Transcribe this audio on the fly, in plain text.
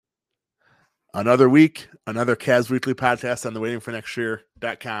Another week, another Cavs Weekly podcast on the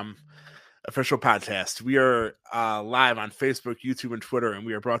waitingfornextyear.com official podcast. We are live on Facebook, YouTube, and Twitter, and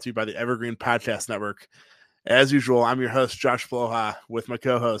we are brought to you by the Evergreen Podcast Network. As usual, I'm your host, Josh Poloha, with my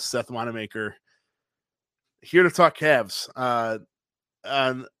co-host, Seth Wannemacher, here to talk Cavs.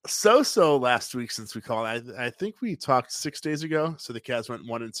 So last week since we called. I think we talked 6 days ago, so the Cavs went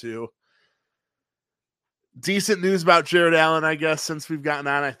 1-2. Decent news about Jarrett Allen, I guess, since we've gotten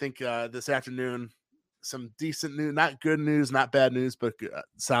on. I think this afternoon, some decent news, not good news, not bad news, but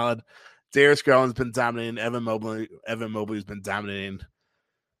solid. Darius Garland's been dominating. Evan Mobley's been dominating.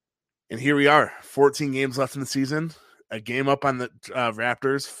 And here we are, 14 games left in the season, a game up on the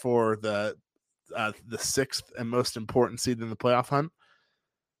Raptors for the sixth and most important seed in the playoff hunt.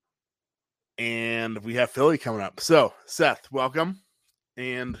 And we have Philly coming up. So, Seth, welcome.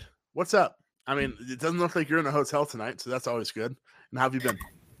 And what's up? I mean, it doesn't look like you're in a hotel tonight, so that's always good. And how have you been?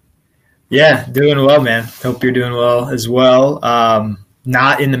 Yeah, doing well, man. Hope you're doing well as well.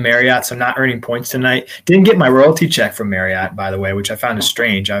 Not in the Marriott, so not earning points tonight. Didn't get my royalty check from Marriott, by the way, which I found is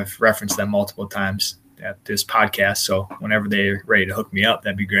strange. I've referenced them multiple times at this podcast, so whenever they're ready to hook me up,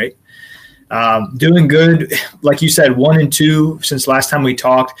 that'd be great. Doing good. Like you said, 1-2 since last time we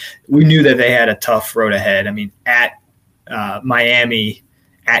talked. We knew that they had a tough road ahead. I mean, at Miami,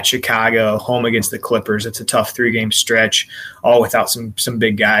 at Chicago, home against the Clippers. It's a tough 3-game stretch, all without some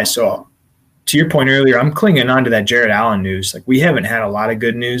big guys. So to your point earlier, I'm clinging on to that Jarrett Allen news. Like, we haven't had a lot of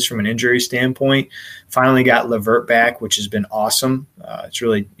good news from an injury standpoint. Finally got LeVert back, which has been awesome. It's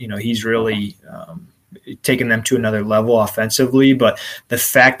really, he's really taken them to another level offensively. But the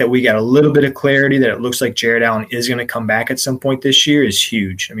fact that we got a little bit of clarity that it looks like Jarrett Allen is going to come back at some point this year is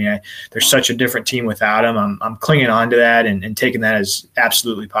huge. I mean, there's such a different team without him. I'm clinging on to that and taking that as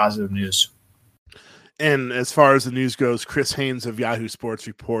absolutely positive news. And as far as the news goes, Chris Haynes of Yahoo Sports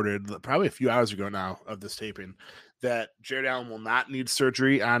reported probably a few hours ago now of this taping that Jarrett Allen will not need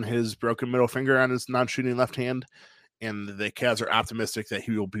surgery on his broken middle finger on his non-shooting left hand. And the Cavs are optimistic that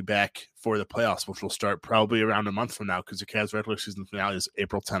he will be back for the playoffs, which will start probably around a month from now because the Cavs regular season finale is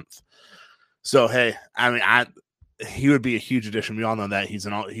April 10th. So, hey, I mean, he would be a huge addition. We all know that. He's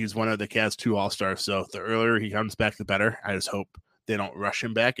one of the Cavs 2 All-Stars. So the earlier he comes back, the better. I just hope they don't rush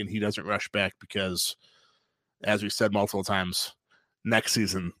him back, and he doesn't rush back because, as we said multiple times, next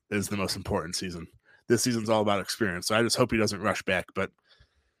season is the most important season. This season's all about experience. So I just hope he doesn't rush back. But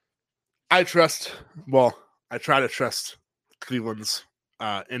I try to trust Cleveland's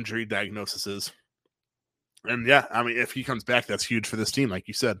injury diagnoses. And, yeah, I mean, if he comes back, that's huge for this team, like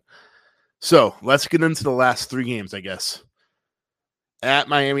you said. So let's get into the last 3 games, I guess. At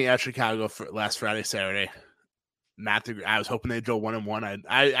Miami, at Chicago for last Friday, Saturday. I was hoping they'd go 1-1.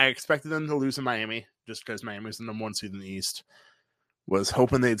 I expected them to lose in Miami just because Miami's the number 1 seed in the East. Was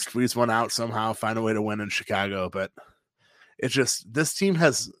hoping they'd squeeze one out somehow, find a way to win in Chicago. But it's just this team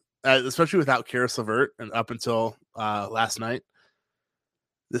has – especially without Caris LeVert and up until last night,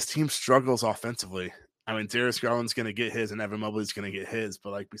 this team struggles offensively. I mean, Darius Garland's going to get his and Evan Mobley's going to get his,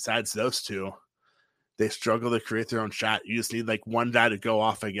 but like besides those two, they struggle to create their own shot. You just need like one guy to go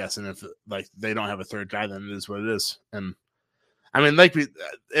off, I guess, and if like they don't have a third guy, then it is what it is. And I mean, like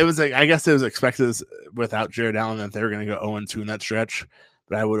it was like I guess it was expected without Jarrett Allen that they were going to go 0-2 in that stretch,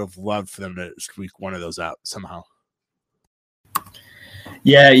 but I would have loved for them to squeak one of those out somehow.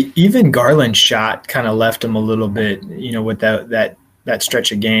 Yeah, even Garland's shot kind of left him a little bit, with that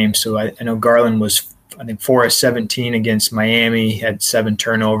stretch of games. So I know Garland was, I think, 4 of 17 against Miami, had 7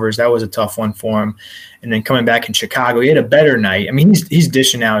 turnovers. That was a tough one for him. And then coming back in Chicago, he had a better night. I mean, he's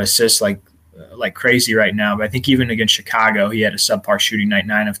dishing out assists like crazy right now. But I think even against Chicago, he had a subpar shooting night,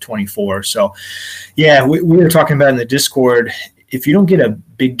 9 of 24. So, yeah, we were talking about in the Discord, if you don't get a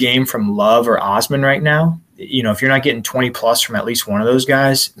big game from Love or Osman right now, if you're not getting 20-plus from at least one of those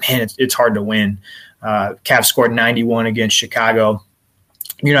guys, man, it's hard to win. Cavs scored 91 against Chicago.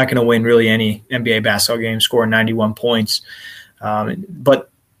 You're not going to win really any NBA basketball game scoring 91 points. But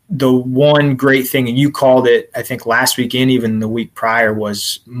the one great thing, and you called it, I think, last week and even the week prior,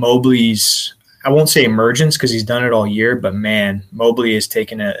 was Mobley's, I won't say emergence because he's done it all year, but, man, Mobley has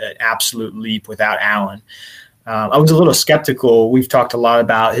taken an absolute leap without Allen. I was a little skeptical. We've talked a lot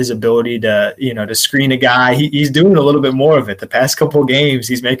about his ability to screen a guy. He's doing a little bit more of it. The past couple of games,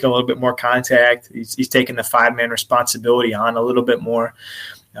 he's making a little bit more contact. He's taking the 5-man responsibility on a little bit more.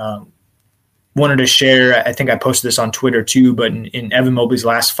 Wanted to share, I think I posted this on Twitter too, but in Evan Mobley's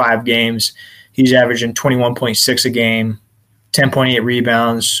last 5 games, he's averaging 21.6 a game, 10.8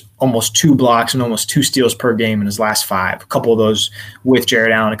 rebounds, almost 2 blocks, and almost 2 steals per game in his last 5. A couple of those with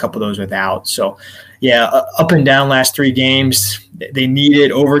Jarrett Allen, a couple of those without. So, Yeah, up and down last 3 games. They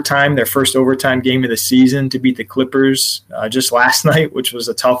needed overtime, their first overtime game of the season, to beat the Clippers just last night, which was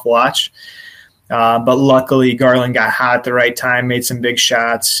a tough watch. But luckily, Garland got hot at the right time, made some big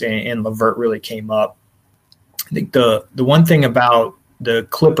shots, and LeVert really came up. I think the one thing about the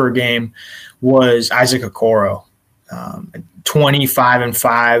Clipper game was Isaac Okoro,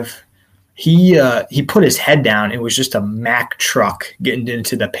 25-5. He put his head down. It was just a Mack truck getting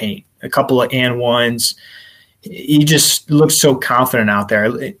into the paint. A couple of and ones. He just looked so confident out there.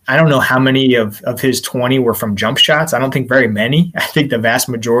 I don't know how many of his 20 were from jump shots. I don't think very many. I think the vast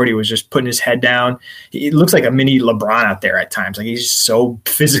majority was just putting his head down. It looks like a mini LeBron out there at times. Like, he's so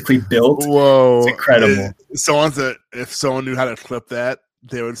physically built. Whoa. It's incredible. If someone knew how to clip that,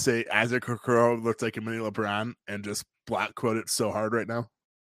 they would say Isaac Okoro looked like a mini LeBron and just block quote it so hard right now.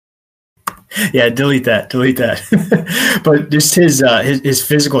 Yeah, delete that. But just his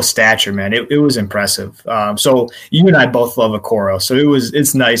physical stature, man, it was impressive. So you and I both love Okoro, so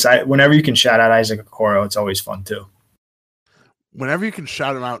it's nice. Whenever you can shout out Isaac Okoro, it's always fun too. Whenever you can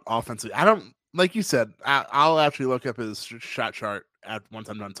shout him out offensively, I don't, like you said, I'll actually look up his shot chart once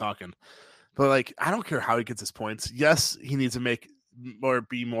I'm done talking. But like, I don't care how he gets his points. Yes, he needs to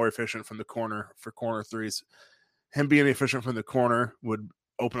be more efficient from the corner for corner threes. Him being efficient from the corner would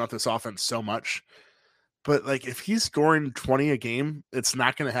open up this offense so much. But like, if he's scoring 20 a game, it's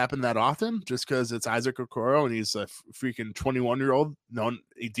not going to happen that often just because it's Isaac Okoro and he's a freaking 21-year-old,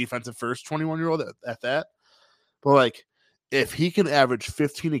 a defensive first 21-year-old at that. But like, if he can average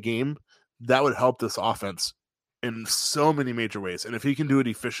 15 a game, that would help this offense in so many major ways. And if he can do it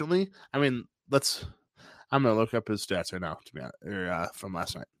efficiently, I mean, I'm going to look up his stats right now from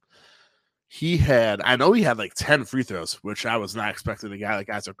last night. I know he had like 10 free throws, which I was not expecting a guy like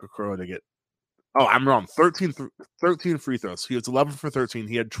Isaac Okoro to get. Oh, I'm wrong. 13 free throws. He was 11 for 13.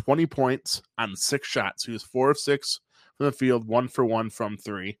 He had 20 points on 6 shots. He was 4 of 6 from the field, 1 for 1 from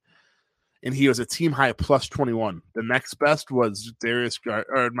 3. And he was a team high plus 21. The next best was Darius Garland,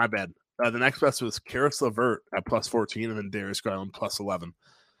 or my bad. The next best was Caris LeVert at plus 14, and then Darius Garland plus 11.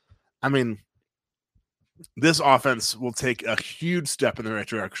 I mean, this offense will take a huge step in the right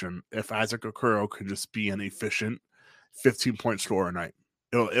direction if Isaac Okoro could just be an efficient 15-point scorer a night.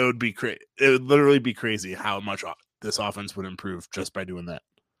 It would be crazy. It would literally be crazy how much this offense would improve just by doing that.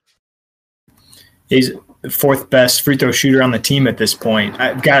 He's the 4th best free throw shooter on the team at this point.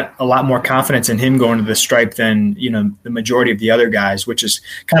 I've got a lot more confidence in him going to the stripe than, the majority of the other guys, which is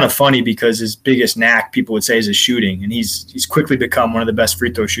kind of funny because his biggest knack, people would say, is his shooting. And he's quickly become one of the best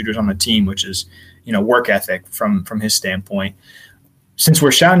free throw shooters on the team, which is, work ethic from his standpoint. Since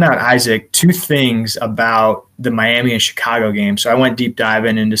we're shouting out Isaac, 2 things about the Miami and Chicago game. So I went deep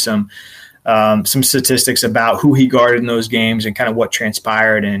diving into some statistics about who he guarded in those games and kind of what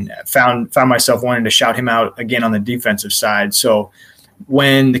transpired, and found myself wanting to shout him out again on the defensive side. So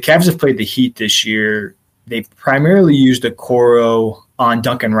when the Cavs have played the Heat this year, they've primarily used Okoro on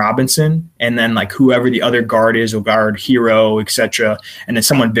Duncan Robinson, and then like whoever the other guard is will guard Hero, etc. And then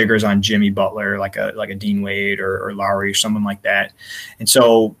someone bigger is on Jimmy Butler, like a Dean Wade or Lowry or someone like that. And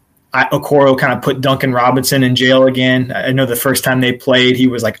so Okoro kind of put Duncan Robinson in jail again. I know the first time they played, he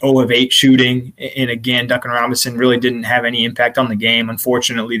was like 0 of 8 shooting. And again, Duncan Robinson really didn't have any impact on the game.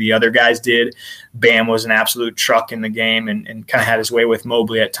 Unfortunately, the other guys did. Bam was an absolute truck in the game and kind of had his way with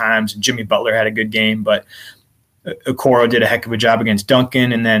Mobley at times. Jimmy Butler had a good game, but Okoro did a heck of a job against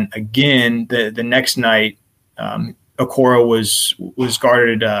Duncan. And then again, the next night, Okoro was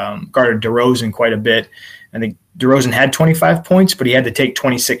guarded DeRozan quite a bit. I think DeRozan had 25 points, but he had to take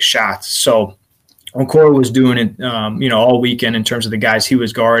 26 shots. So Okoro was doing it, all weekend in terms of the guys he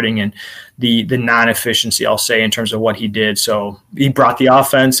was guarding and the non-efficiency, I'll say, in terms of what he did. So he brought the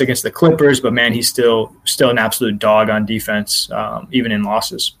offense against the Clippers, but man, he's still an absolute dog on defense, even in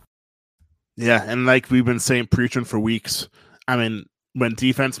losses. Yeah, and like we've been preaching for weeks, I mean, when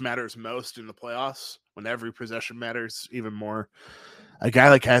defense matters most in the playoffs, when every possession matters even more, a guy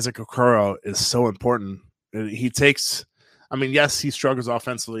like Isaac Okoro is so important. He takes, yes, he struggles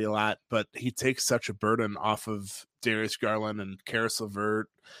offensively a lot, but he takes such a burden off of Darius Garland and Caris LeVert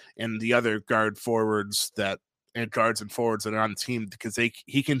and the other guards and forwards that are on the team, because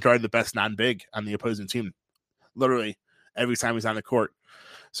he can guard the best non-big on the opposing team literally every time he's on the court.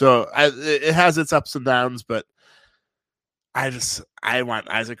 So it has its ups and downs, but I want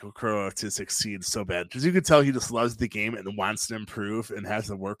Isaac Okoro to succeed so bad, because you can tell he just loves the game and wants to improve and has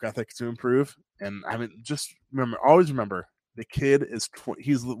the work ethic to improve. And just always remember, the kid is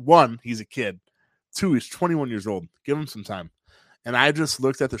he's a kid. 2, he's 21 years old. Give him some time. And I just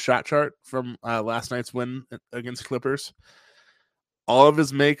looked at the shot chart from last night's win against Clippers. All of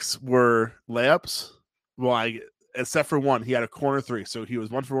his makes were layups. Well, except for one, he had a corner three. So he was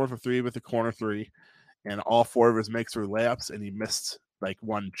 1 for 1 for 3 with a corner three. And all 4 of his makes were layups, and he missed like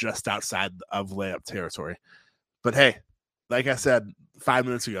one just outside of layup territory. But hey, like I said 5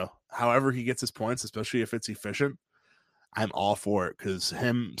 minutes ago, however he gets his points, especially if it's efficient, I'm all for it, because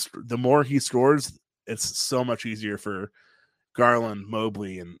the more he scores, it's so much easier for Garland,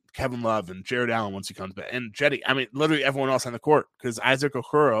 Mobley, and Kevin Love, and Jarrett Allen once he comes back. And Jetty, I mean, literally everyone else on the court, because Isaac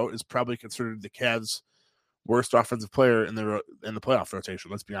Okoro is probably considered the Cavs' worst offensive player in the playoff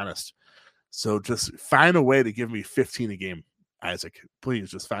rotation, let's be honest. So just find a way to give me 15 a game, Isaac. Please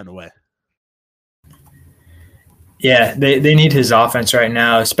just find a way. Yeah, they need his offense right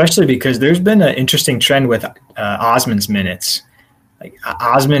now, especially because there's been an interesting trend with Osman's minutes. Like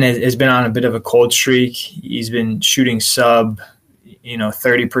Osman has been on a bit of a cold streak. He's been shooting sub,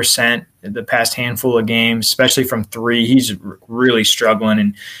 30% the past handful of games, especially from 3. He's really struggling,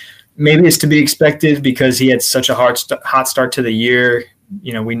 and maybe it's to be expected because he had such a hot start to the year.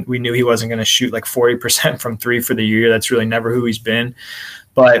 We knew he wasn't going to shoot like 40% from 3 for the year. That's really never who he's been.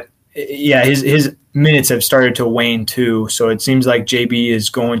 But yeah, his minutes have started to wane too. So it seems like JB is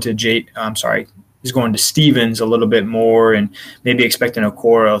going to Stevens a little bit more, and maybe expecting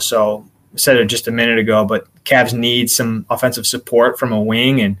Okoro. So I said it just a minute ago, but Cavs need some offensive support from a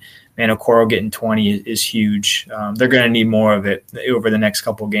wing, and man, Okoro getting 20 is huge. They're going to need more of it over the next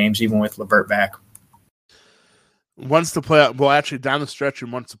couple of games, even with LeVert back. Once the playoff, well, actually down the stretch,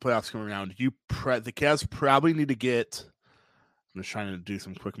 and once the playoffs come around, the Cavs probably need to get. I'm just trying to do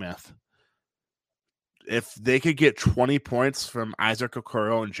some quick math. If they could get 20 points from Isaac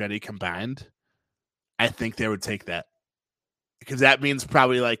Okoro and Jetty combined, I think they would take that, because that means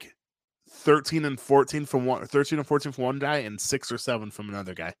probably like 13 and 14 from one guy, and 6 or 7 from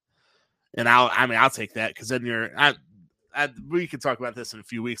another guy. And I'll take that, because then we can talk about this in a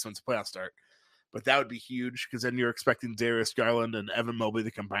few weeks once the playoffs start. But that would be huge, because then you're expecting Darius Garland and Evan Mobley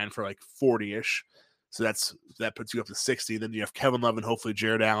to combine for like 40-ish. So that puts you up to 60. Then you have Kevin Love and hopefully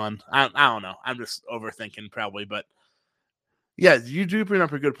Jarrett Allen. I don't know. I'm just overthinking probably. But yeah, you do bring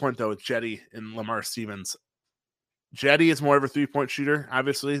up a good point, though, with Jetty and Lamar Stevens. Jetty is more of a three-point shooter,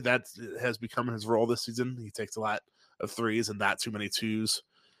 obviously. That has become his role this season. He takes a lot of threes and not too many twos.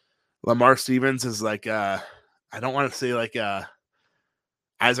 Lamar Stevens is like, I don't want to say like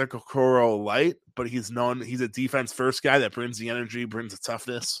Isaac Okoro light, but he's a defense first guy that brings the energy, brings the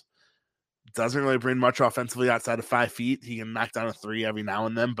toughness. Doesn't really bring much offensively outside of 5 feet. He can knock down a 3 every now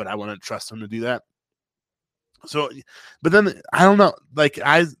and then, but I wouldn't trust him to do that. So, but then I don't know. Like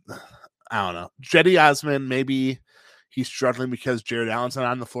I don't know. Jetty Osman, maybe he's struggling because Jarrett Allen's not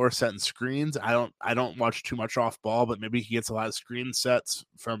on the floor setting screens. I don't watch too much off ball, but maybe he gets a lot of screen sets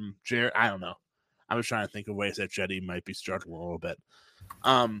from Jarrett. I don't know. I'm just trying to think of ways that Jetty might be struggling a little bit.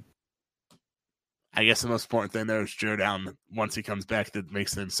 I guess the most important thing there is Jarrett Allen. Once he comes back, that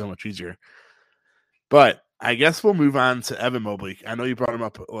makes things so much easier. But I guess we'll move on to Evan Mobley. I know you brought him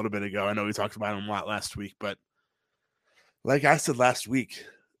up a little bit ago. I know we talked about him a lot last week, but like I said last week,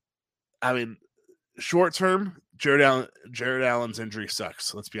 I mean, short term, Jarrett Allen's injury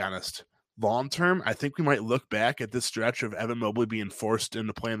sucks. Let's be honest. Long term, I think we might look back at this stretch of Evan Mobley being forced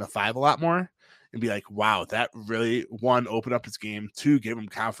into playing the 5 a lot more and be like, wow, that really, 1, opened up his game, 2, gave him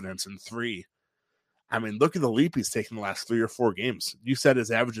confidence, and 3, I mean, look at the leap he's taken the last 3 or 4 games. You said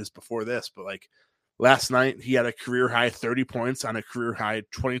his averages before this, but like last night, he had a career high 30 points on a career high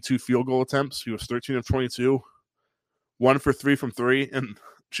 22 field goal attempts. He was 13 of 22, 1 for 3 from 3, and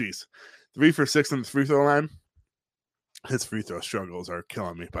 3 for 6 on the free throw line. His free throw struggles are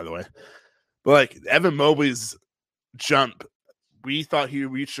killing me, by the way. But like Evan Mobley's jump, we thought he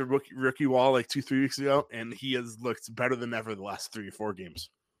reached a rookie wall like 2-3 weeks ago, and he has looked better than ever the last 3 or 4 games.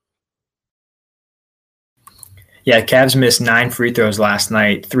 Yeah, Cavs missed 9 free throws last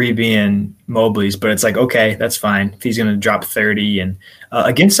night, 3 being Mobley's, but it's like, okay, that's fine if he's going to drop 30 and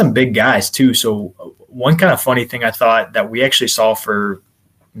against some big guys too. So one kind of funny thing I thought that we actually saw for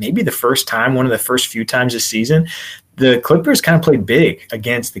maybe the first time, one of the first few times this season, the Clippers kind of played big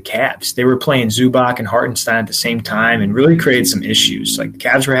against the Cavs. They were playing Zubac and Hartenstein at the same time and really created some issues. Like the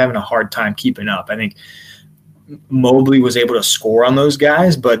Cavs were having a hard time keeping up. I think Mobley was able to score on those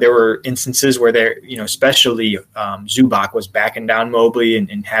guys, but there were instances where they're, especially Zubac was backing down Mobley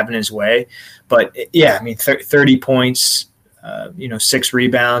and having his way. But yeah, I mean, 30 points, 6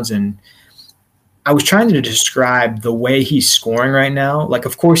 rebounds. And I was trying to describe the way he's scoring right now. Like,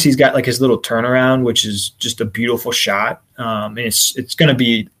 of course, he's got like his little turnaround, which is just a beautiful shot. And it's going to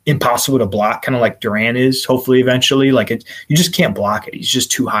be impossible to block, kind of like Durant is, hopefully, eventually. Like, you just can't block it. He's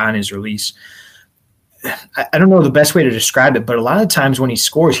just too high on his release. I don't know the best way to describe it, but a lot of times when he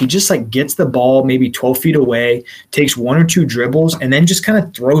scores, he just like gets the ball maybe 12 feet away, takes one or two dribbles, and then just kind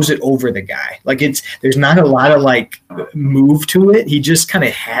of throws it over the guy. Like there's not a lot of like move to it. He just kind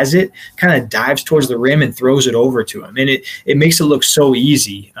of has it, kind of dives towards the rim and throws it over to him. And it makes it look so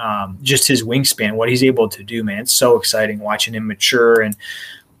easy. Just his wingspan, what he's able to do, man. It's so exciting watching him mature. And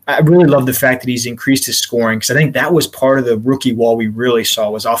I really love the fact that he's increased his scoring, because I think that was part of the rookie wall we really saw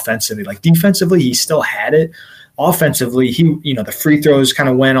was offensively. Like defensively, he still had it. Offensively, the free throws kind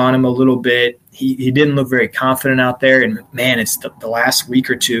of went on him a little bit. He didn't look very confident out there. And man, it's the last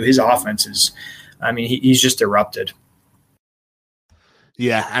week or two, his offense is, I mean, he's just erupted.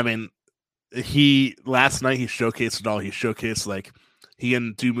 Yeah, I mean, last night he showcased it all. He showcased like he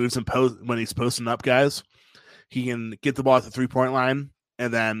can do moves and post when he's posting up guys. He can get the ball at the 3-point line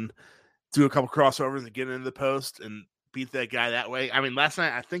and then do a couple crossovers and get into the post and beat that guy that way. I mean, last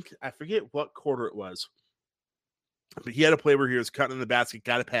night, I forget what quarter it was, but he had a play where he was cutting in the basket,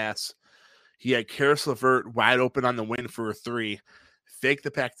 got a pass. He had Karis LeVert wide open on the wing for a 3, faked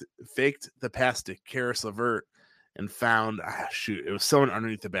the pass to Karis LeVert, and found, it was someone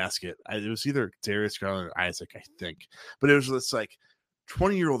underneath the basket. It was either Darius Garland or Isaac, I think. But it was just like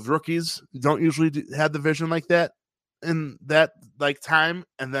 20-year-old rookies don't usually have the vision like that in that like time,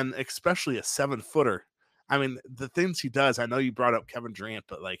 and then especially a 7-footer. I mean, the things he does, I know you brought up Kevin Durant,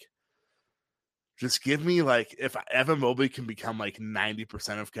 but like just give me like if Evan Mobley can become like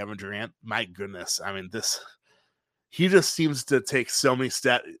 90% of Kevin Durant, my goodness. I mean, he just seems to take so many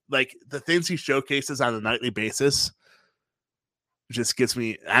steps, like the things he showcases on a nightly basis just gets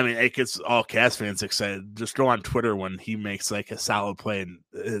me. I mean, it gets all Cavs fans excited. Just go on Twitter when he makes like a solid play, and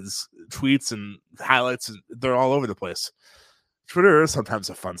his tweets and highlights, they're all over the place. Twitter is sometimes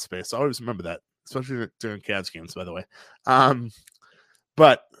a fun space. I always remember that, especially during Cavs games, by the way.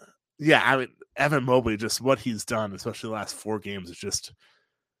 But yeah, I mean, Evan Mobley, just what he's done, especially the last 4 games, is just,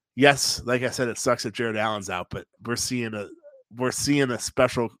 yes, like I said, it sucks that Jarrett Allen's out, but we're seeing a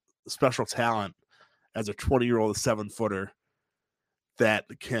special talent as a 20-year-old 7-footer that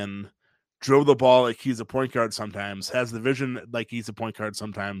can dribble the ball like he's a point guard sometimes, has the vision like he's a point guard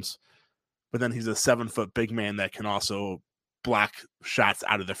sometimes, but then he's a 7-foot big man that can also block shots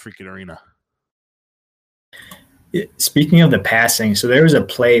out of the freaking arena. Speaking of the passing, so there was a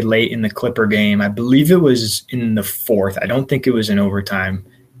play late in the Clipper game. I believe it was in the 4th. I don't think it was in overtime,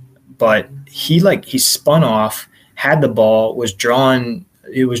 but he spun off, had the ball, was drawing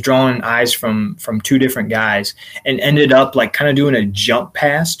eyes from 2 different guys, and ended up like kind of doing a jump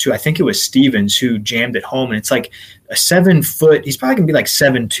pass to, I think it was Stevens, who jammed it home. And it's like a 7-foot, he's probably gonna be like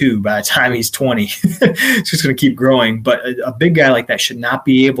 7'2" by the time he's 20. It's just gonna keep growing. But a big guy like that should not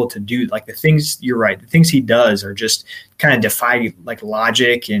be able to do like the things. You're right, the things he does are just kind of defy like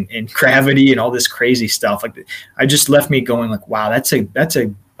logic and gravity and all this crazy stuff. Like, I just left me going like, wow, that's a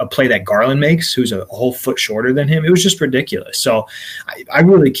play that Garland makes, who's a whole foot shorter than him. It was just ridiculous. So I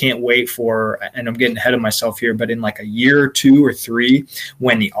really can't wait for, and I'm getting ahead of myself here, but in like a year or 2 or 3,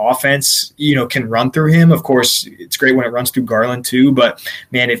 when the offense, can run through him. Of course, it's great when it runs through Garland too, but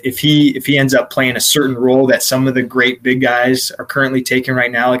man, if he ends up playing a certain role that some of the great big guys are currently taking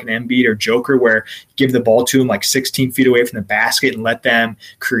right now, like an Embiid or Joker, where you give the ball to him like 16 feet away from the basket and let them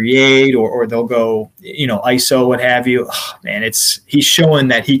create, or they'll go, ISO, what have you. Oh, man, he's showing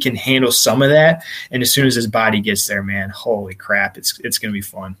that he can handle some of that, and as soon as his body gets there, man, holy crap, it's gonna be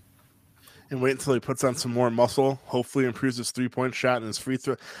fun. And wait until he puts on some more muscle, hopefully improves his 3-point shot and his free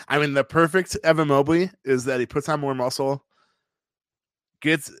throw. I mean, the perfect Evan Mobley is that he puts on more muscle,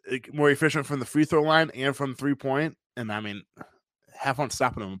 gets more efficient from the free throw line and from 3-point, and I mean, have fun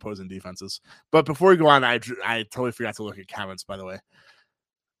stopping him opposing defenses. But before we go on, I totally forgot to look at comments, by the way.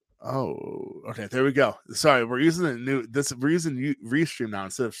 Oh, okay. There we go. Sorry, we're using we're using Restream now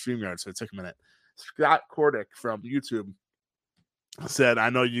instead of StreamYard, so it took a minute. Scott Kordick from YouTube said,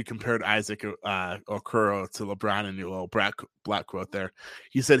 "I know you compared Isaac Okoro to LeBron in your little black quote there."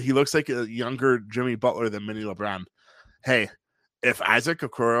 He said he looks like a younger Jimmy Butler than mini LeBron. Hey, if Isaac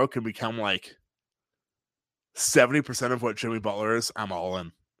Okoro can become like 70% of what Jimmy Butler is, I'm all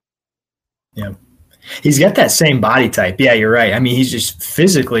in. Yeah. He's got that same body type. Yeah, you're right. I mean, he's just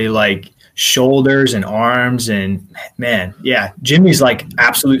physically like shoulders and arms, and man, yeah, Jimmy's like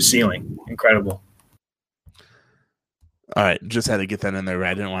absolute ceiling. Incredible. All right, just had to get that in there.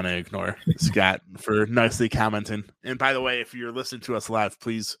 I didn't want to ignore Scott for nicely commenting. And by the way, if you're listening to us live,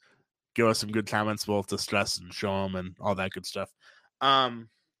 please give us some good comments. We'll discuss and show them and all that good stuff.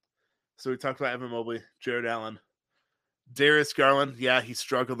 So we talked about Evan Mobley, Jarrett Allen. Darius Garland, yeah, he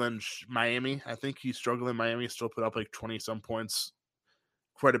struggled in Miami. I think he struggled in Miami, still put up like 20-some points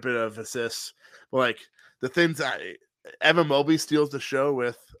quite a bit of assists. But like the things Evan Mobley steals the show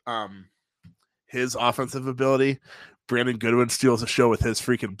with his offensive ability. Brandon Goodwin steals the show with his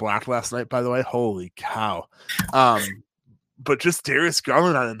freaking block last night, by the way. Holy cow. But just Darius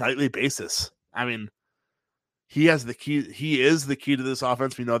Garland on a nightly basis. I mean, he has the key. He is the key to this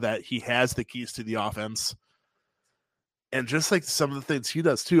offense. We know that he has the keys to the offense. And just like some of the things he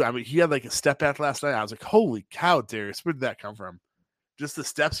does too. I mean, he had like a step back last night. I was like, holy cow, Darius, where did that come from? Just the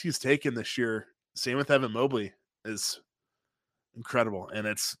steps he's taken this year. Same with Evan Mobley is incredible. And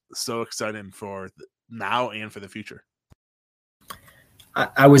it's so exciting for now and for the future.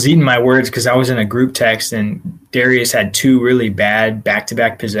 I was eating my words because I was in a group text and Darius had two really bad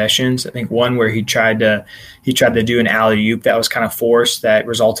back-to-back possessions. I think one where he tried to do an alley-oop that was kind of forced that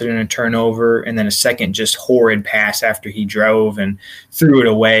resulted in a turnover, and then a second just horrid pass after he drove and threw it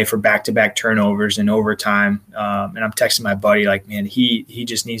away for back-to-back turnovers in overtime. And I'm texting my buddy like, man, he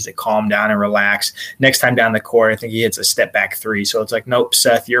just needs to calm down and relax. Next time down the court, I think he hits a step-back three. So it's like, nope,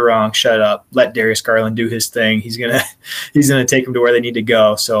 Seth, you're wrong. Shut up. Let Darius Garland do his thing. He's gonna take them to where they need to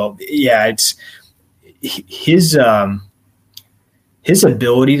go. So yeah, it's his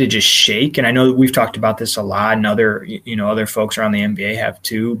ability to just shake. And I know we've talked about this a lot, and other folks around the NBA have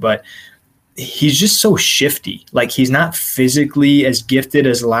too, but he's just so shifty. Like, he's not physically as gifted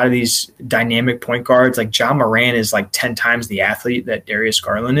as a lot of these dynamic point guards. Like John Moran is like 10 times the athlete that Darius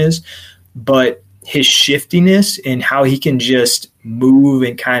Garland is, but his shiftiness and how he can just move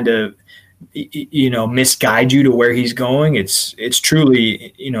and kind of, misguide you to where he's going. It's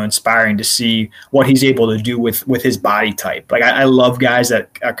truly, inspiring to see what he's able to do with his body type. Like, I love guys that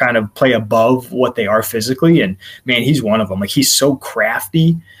are kind of play above what they are physically. And man, he's one of them. Like, he's so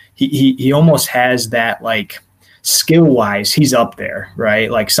crafty. He almost has that, like, skill wise, he's up there, right?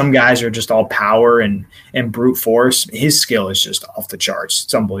 Like, some guys are just all power and brute force. His skill is just off the charts.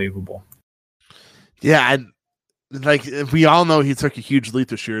 It's unbelievable. Yeah. Like, we all know he took a huge leap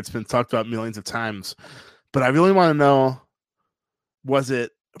this year. It's been talked about millions of times. But I really want to know, was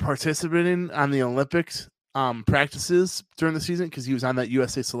it participating on the Olympics practices during the season because he was on that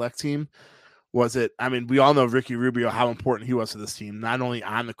USA Select team? Was it, I mean, we all know Ricky Rubio, how important he was to this team, not only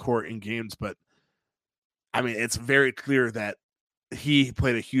on the court in games, but, I mean, it's very clear that he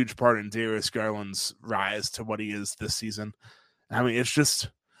played a huge part in Darius Garland's rise to what he is this season. I mean, it's just,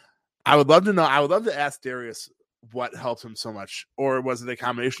 I would love to know. I would love to ask Darius what helped him so much, or was it a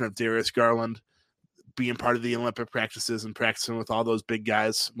combination of Darius Garland being part of the Olympic practices and practicing with all those big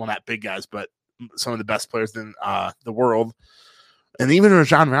guys? Well, not big guys, but some of the best players in the world, and even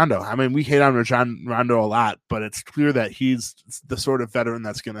Rajon Rondo. I mean, we hate on Rajon Rondo a lot, but it's clear that he's the sort of veteran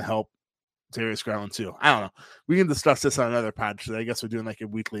that's going to help Darius Garland too. I don't know. We can discuss this on another pod. So I guess we're doing like a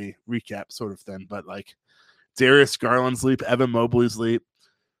weekly recap sort of thing, but like Darius Garland's leap, Evan Mobley's leap.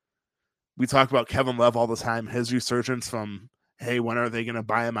 We talk about Kevin Love all the time, his resurgence from, hey, when are they going to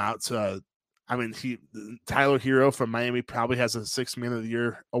buy him out? To, I mean, Tyler Hero from Miami probably has a Sixth Man of the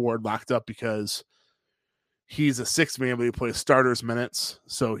Year award locked up because he's a sixth man, but he plays starters minutes.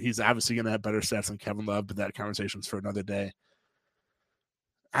 So he's obviously going to have better stats than Kevin Love, but that conversation's for another day.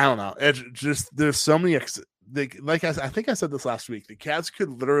 I don't know. It just, there's so many, I think I said this last week, the Cavs could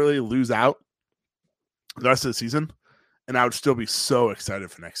literally lose out the rest of the season, and I would still be so excited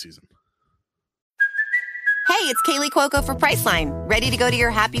for next season. Hey, it's Kaylee Cuoco for Priceline. Ready to go to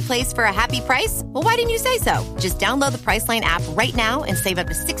your happy place for a happy price? Well, why didn't you say so? Just download the Priceline app right now and save up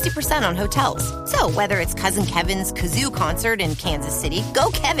to 60% on hotels. So whether it's Cousin Kevin's Kazoo Concert in Kansas City,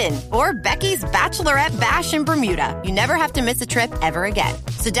 go Kevin, or Becky's Bachelorette Bash in Bermuda, you never have to miss a trip ever again.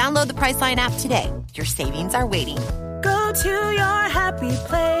 So download the Priceline app today. Your savings are waiting. Go to your happy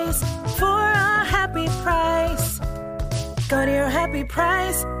place for a happy price. Go to your happy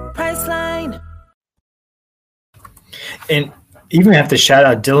price, Priceline. And even have to shout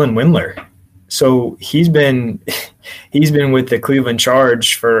out Dylan Windler. So he's been with the Cleveland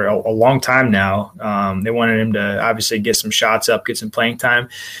Charge for a long time now. They wanted him to obviously get some shots up, get some playing time.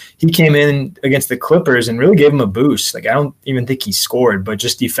 He came in against the Clippers and really gave him a boost. Like, I don't even think he scored, but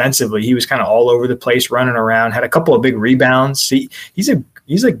just defensively, he was kind of all over the place, running around, had a couple of big rebounds. He's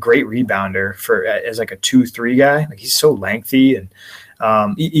a great rebounder as like a 2-3 guy. Like, he's so lengthy, and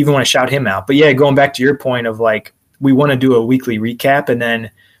even want to shout him out. But yeah, going back to your point of like, we want to do a weekly recap, and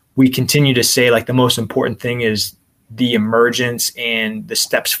then we continue to say like the most important thing is the emergence and the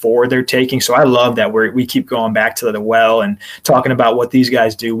steps forward they're taking. So I love that we keep going back to the well and talking about what these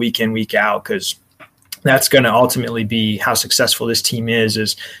guys do week in, week out, because that's going to ultimately be how successful this team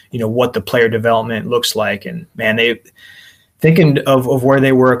is what the player development looks like. And man, thinking of where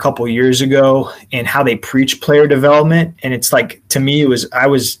they were a couple years ago and how they preach player development. And it's like, to me, I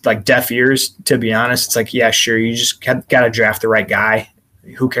was like deaf ears, to be honest. It's like, yeah, sure, you just got to draft the right guy.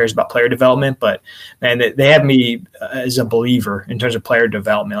 Who cares about player development? But man, they have me as a believer in terms of player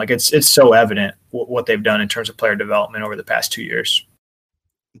development. Like it's so evident what they've done in terms of player development over the past 2 years.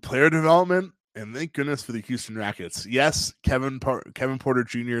 Player development, and thank goodness for the Houston Rockets. Yes, Kevin Porter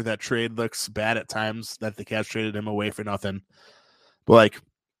Jr., that trade looks bad at times, that the Cavs traded him away for nothing. But like,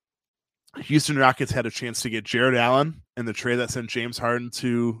 Houston Rockets had a chance to get Jarrett Allen in the trade that sent James Harden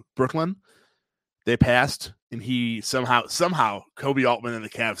to Brooklyn. They passed, and he somehow Kobe Altman and the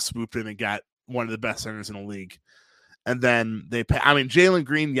Cavs swooped in and got one of the best centers in the league. And then Jalen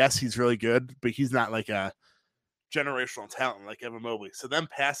Green, yes, he's really good, but he's not like a generational talent like Evan Mobley. So them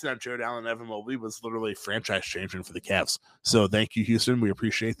passing on Jarrett Allen and Evan Mobley was literally franchise changing for the Cavs. So thank you, Houston. We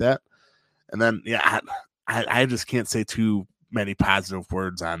appreciate that. And then, yeah, I just can't say too many positive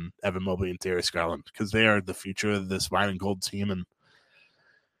words on Evan Mobley and Darius Garland because they are the future of this wine and gold team, and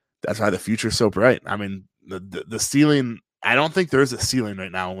that's why the future is so bright. I mean, the ceiling, I don't think there is a ceiling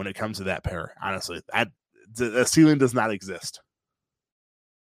right now when it comes to that pair, honestly. The ceiling does not exist.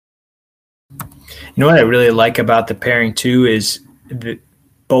 You know what I really like about the pairing too is that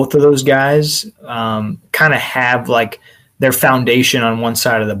both of those guys kind of have like their foundation on one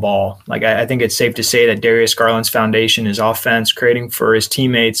side of the ball. Like I think it's safe to say that Darius Garland's foundation is offense, creating for his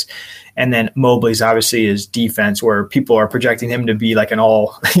teammates, and then Mobley's obviously is defense, where people are projecting him to be like an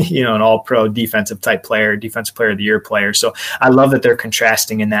all-pro defensive type player, defensive player of the year player. So I love that they're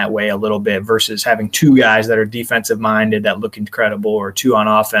contrasting in that way a little bit versus having two guys that are defensive minded that look incredible, or two on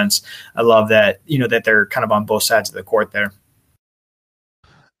offense. I love that, that they're kind of on both sides of the court there.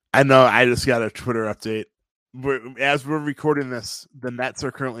 I know. I just got a Twitter update. As we're recording this, the Nets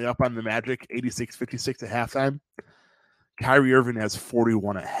are currently up on the Magic, 86-56 at halftime. Kyrie Irving has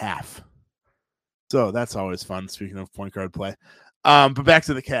 41 at half. So that's always fun, speaking of point guard play. But back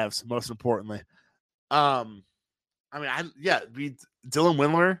to the Cavs, most importantly. Dylan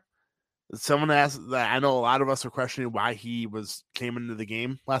Windler, someone asked that. I know a lot of us are questioning why he came into the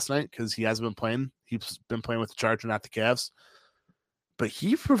game last night because he hasn't been playing. He's been playing with the Chargers, not the Cavs. But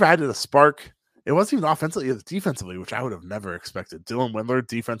he provided a spark. It wasn't even offensively, it was defensively, which I would have never expected. Dylan Windler,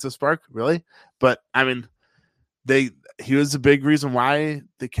 defensive spark, really? But, I mean, he was a big reason why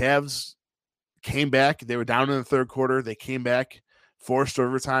the Cavs came back. They were down in the third quarter. They came back, forced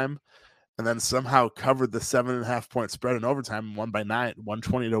overtime, and then somehow covered the 7.5-point spread in overtime and won by 9,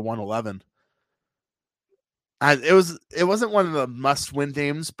 120-111. It wasn't one of the must-win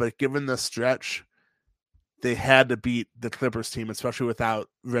games, but given the stretch, they had to beat the Clippers team, especially without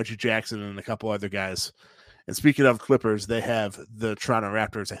Reggie Jackson and a couple other guys. And speaking of Clippers, they have the Toronto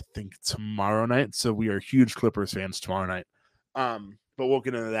Raptors, I think, tomorrow night. So we are huge Clippers fans tomorrow night. But we'll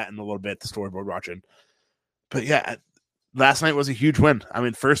get into that in a little bit, the storyboard watching. But yeah, last night was a huge win. I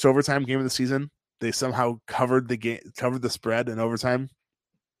mean, first overtime game of the season. They somehow covered the spread in overtime.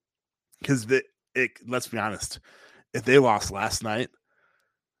 Because let's be honest, if they lost last night,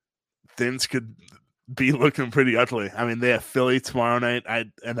 things could be looking pretty ugly. I mean, they have Philly tomorrow night,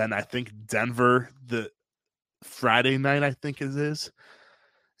 and then I think Denver the Friday night, I think it is.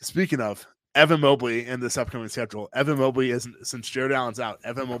 Speaking of Evan Mobley in this upcoming schedule, Evan Mobley since Jarrett Allen's out,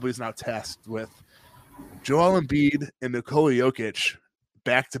 Evan Mobley is now tasked with Joel Embiid and Nikola Jokic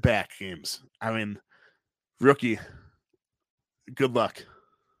back-to-back games. I mean, rookie, good luck.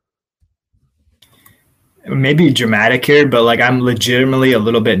 Maybe dramatic here, but like I'm legitimately a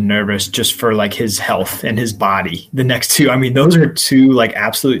little bit nervous just for like his health and his body. The next two, I mean, those are two like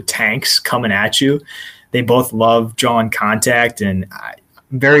absolute tanks coming at you. They both love drawing contact, and I'm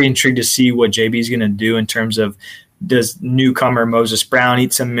very intrigued to see what JB is going to do in terms of, does newcomer Moses Brown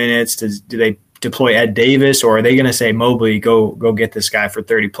eat some minutes? Do they deploy Ed Davis, or are they going to say, Mobley, go get this guy for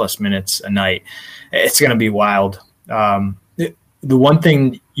 30 plus minutes a night? It's going to be wild. The one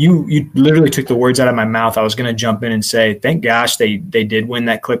thing you literally took the words out of my mouth. I was going to jump in and say, thank gosh they did win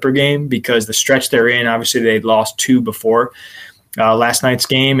that Clipper game, because the stretch they're in, obviously they'd lost 2 before last night's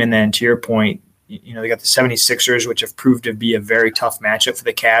game. And then to your point, they got the 76ers, which have proved to be a very tough matchup for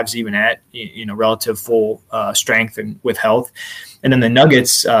the Cavs, even at, relative full strength and with health. And then the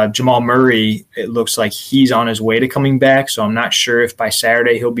Nuggets, Jamal Murray, it looks like he's on his way to coming back. So I'm not sure if by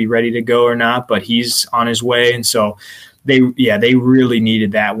Saturday he'll be ready to go or not, but he's on his way. And so they really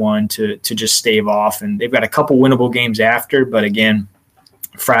needed that one to just stave off. And they've got a couple winnable games after, but again,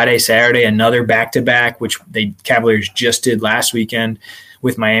 Friday, Saturday, another back-to-back, which the Cavaliers just did last weekend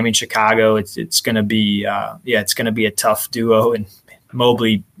with Miami and Chicago. It's going to be it's going to be a tough duo, and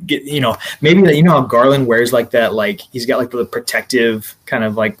Mobley get, maybe that, how Garland wears like that, like he's got like the protective kind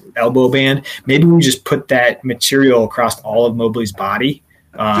of like elbow band. Maybe we just put that material across all of Mobley's body.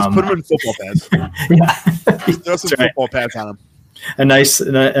 Just put him in football pads. Yeah. Just throw some football pads on him. A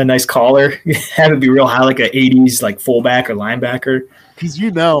nice collar. Have it be real high, like a 80s like fullback or linebacker. Because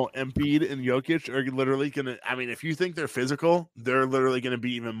Embiid and Jokic are literally gonna. I mean, if you think they're physical, they're literally gonna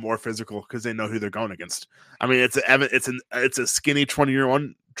be even more physical because they know who they're going against. I mean, it's a skinny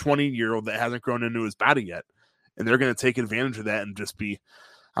 20-year-old that hasn't grown into his body yet, and they're gonna take advantage of that and just be.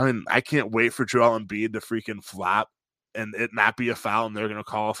 I mean, I can't wait for Joel Embiid to freaking flop and it not be a foul, and they're gonna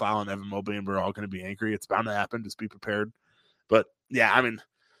call a foul, and Evan Mobley and we're all gonna be angry. It's bound to happen. Just be prepared. But yeah, I mean.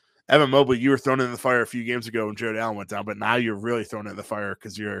 Evan Mobley, you were thrown in the fire a few games ago when Jarrett Allen went down, but now you're really thrown in the fire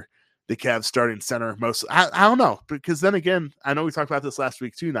because you're the Cavs starting center. I don't know, because then again, I know we talked about this last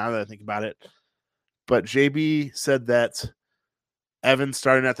week too, now that I think about it, but JB said that Evan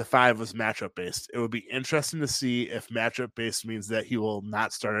starting at the 5 was matchup based. It would be interesting to see if matchup based means that he will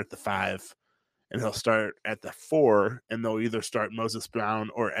not start at the 5 and he'll start at the 4, and they'll either start Moses Brown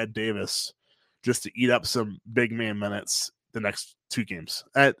or Ed Davis just to eat up some big man minutes the next 2 games.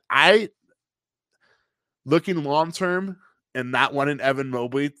 I looking long term and not wanting Evan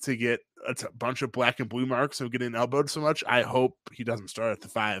Mobley to get a bunch of black and blue marks of getting elbowed so much. I hope he doesn't start at the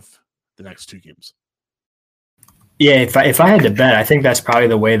 5 the next 2 games. Yeah, if I had to bet, I think that's probably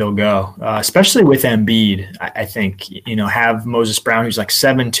the way they'll go, especially with Embiid. I think, have Moses Brown, who's like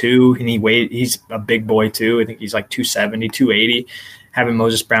 7'2", and he's a big boy too. I think he's like 270, 280. Having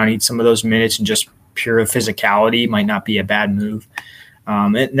Moses Brown eat some of those minutes and just pure physicality might not be a bad move.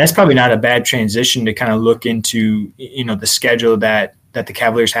 And that's probably not a bad transition to kind of look into, the schedule that the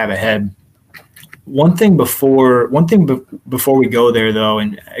Cavaliers have ahead. One thing before we go there, though,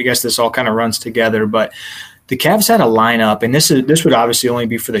 and I guess this all kind of runs together, but the Cavs had a lineup, and this would obviously only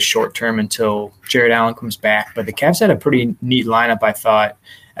be for the short term until Jarrett Allen comes back, but the Cavs had a pretty neat lineup, I thought,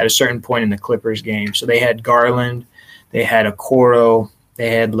 at a certain point in the Clippers game. So they had Garland, they had Okoro, they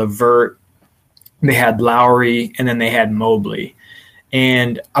had LeVert, they had Lowry, and then they had Mobley.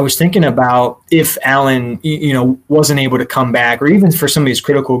 And I was thinking about if Allen, wasn't able to come back, or even for some of these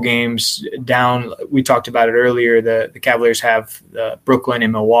critical games down, we talked about it earlier, the Cavaliers have Brooklyn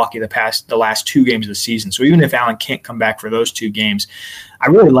and Milwaukee the last 2 games of the season. So even if Allen can't come back for those 2 games, I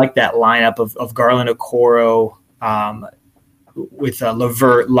really like that lineup of Garland, Okoro, with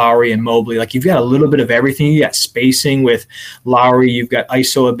LeVert, Lowry, and Mobley. Like, you've got a little bit of everything. You got spacing with Lowry. You've got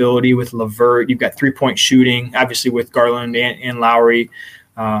ISO ability with LeVert. You've got 3-point shooting, obviously, with Garland and Lowry.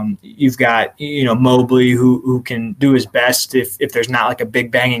 You've got, Mobley who can do his best if there's not like a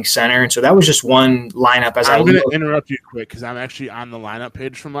big banging center. And so that was just one lineup. I'm going to interrupt you quick because I'm actually on the lineup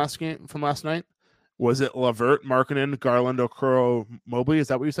page from last night. Was it LeVert, Markkanen, Garland, Okoro, Mobley? Is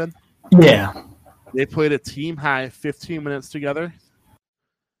that what you said? Yeah. They played a team high 15 minutes together.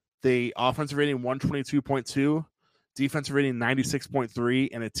 The offensive rating 122.2, defensive rating 96.3,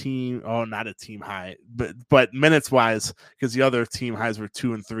 and not a team high, but minutes wise, because the other team highs were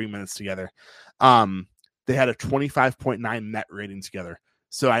 2 and 3 minutes together. They had a 25.9 net rating together.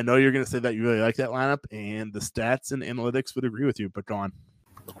 So I know you're going to say that you really like that lineup, and the stats and analytics would agree with you, but go on.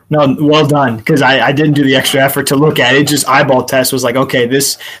 No, well done, because I didn't do the extra effort to look at it. Just eyeball test was like, okay,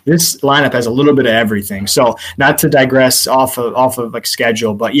 this lineup has a little bit of everything. So not to digress off of like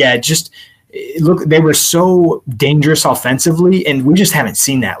schedule, but yeah, just look, they were so dangerous offensively, and we just haven't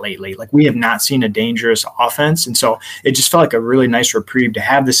seen that lately. Like, we have not seen a dangerous offense, and so it just felt like a really nice reprieve to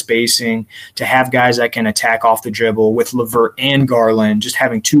have the spacing, to have guys that can attack off the dribble with LeVert and Garland, just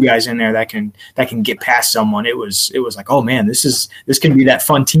having 2 guys in there that can get past someone. It was like, oh man, this can be that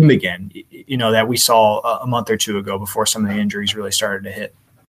fun team again, that we saw a month or 2 ago before some of the injuries really started to hit.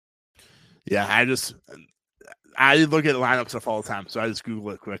 Yeah, I look at lineup stuff all the time, so I just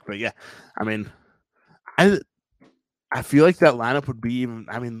Google it quick. But yeah, I mean, I feel like that lineup would be even.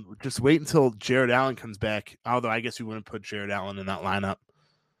 I mean, just wait until Jarrett Allen comes back. Although I guess you wouldn't put Jarrett Allen in that lineup.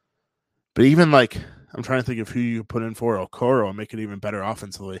 But even like, I'm trying to think of who you put in for Okoro and make it even better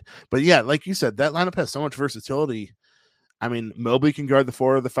offensively. But yeah, like you said, that lineup has so much versatility. I mean, Mobley can guard the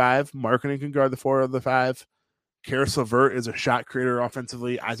 4 or the 5. Markkanen can guard the 4 or the 5. Karis LeVert is a shot creator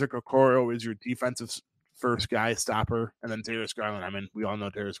offensively. Isaac Okoro is your defensive first guy stopper, and then Darius Garland. I mean, we all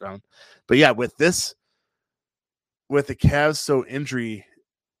know Darius Garland. But yeah, with the Cavs so injury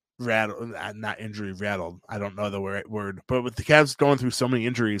rattled, not injury rattled, I don't know the right word, but with the Cavs going through so many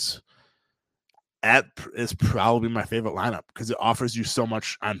injuries, that is probably my favorite lineup because it offers you so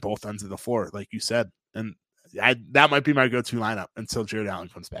much on both ends of the floor, like you said. And that might be my go-to lineup until Jarrett Allen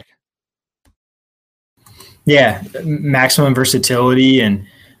comes back. Yeah, maximum versatility, and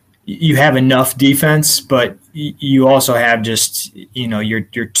you have enough defense, but you also have just,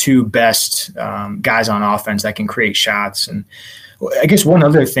 your two best guys on offense that can create shots. And I guess one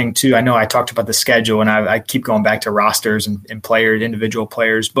other thing too, I know I talked about the schedule, and I keep going back to rosters and players, individual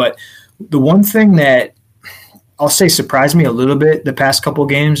players, but the one thing that I'll say surprised me a little bit the past couple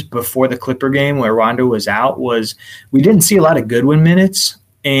games before the Clipper game where Rondo was out was we didn't see a lot of Goodwin minutes.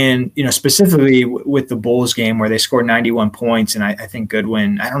 And, specifically with the Bulls game where they scored 91 points, and I think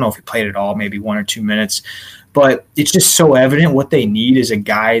Goodwin, I don't know if he played at all, maybe 1 or 2 minutes, but it's just so evident what they need is a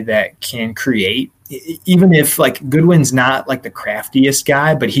guy that can create. Even if, like, Goodwin's not, like, the craftiest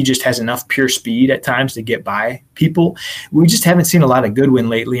guy, but he just has enough pure speed at times to get by people. We just haven't seen a lot of Goodwin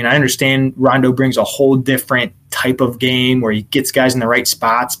lately, and I understand Rondo brings a whole different type of game where he gets guys in the right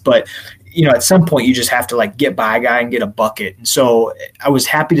spots, but at some point you just have to, like, get by a guy and get a bucket. And so I was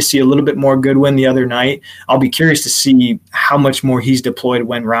happy to see a little bit more Goodwin the other night. I'll be curious to see how much more he's deployed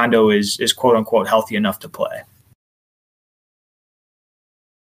when Rondo is quote unquote healthy enough to play.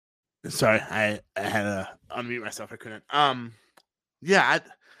 Sorry, I had to unmute myself. I couldn't. Yeah,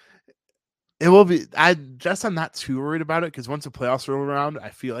 it will be. I'm not too worried about it because once the playoffs roll around, I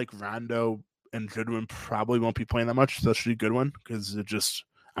feel like Rondo and Goodwin probably won't be playing that much, especially Goodwin, because the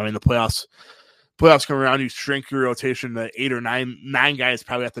playoffs come around, you shrink your rotation to 8 or 9 guys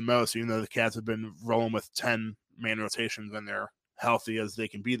probably at the most, even though the Cavs have been rolling with 10-man rotations when they're healthy as they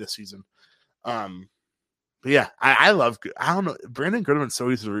can be this season. But yeah, I don't know. Brandon Goodwin's so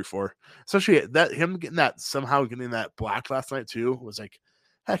easy to root for, especially him getting that block last night too was like,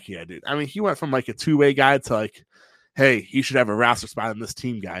 heck yeah, dude. I mean, he went from like a two-way guy to like, hey, he should have a roster spot on this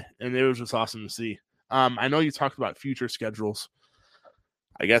team guy. And it was just awesome to see. I know you talked about future schedules.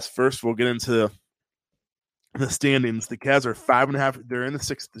 I guess first we'll get into the standings. The Cavs are 5.5. They're in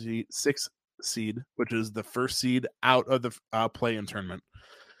the sixth seed, which is the first seed out of the play-in tournament.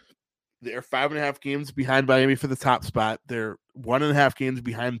 They're 5.5 games behind Miami for the top spot. They're 1.5 games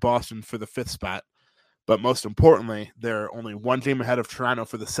behind Boston for the 5th spot. But most importantly, they're only 1 game ahead of Toronto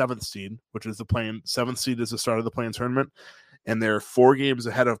for the 7th seed, which is the play-in. 7th seed is the start of the play-in tournament. And they're 4 games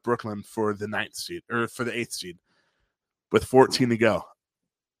ahead of Brooklyn for the 9th seed, or for the 8th seed, with 14 to go.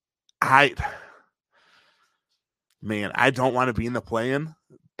 I don't want to be in the play-in,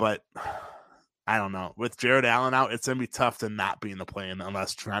 but I don't know. With Jarrett Allen out, it's going to be tough to not be in the play-in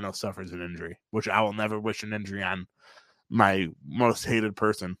unless Toronto suffers an injury, which I will never wish an injury on my most hated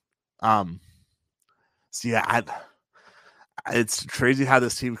person. So yeah, it's crazy how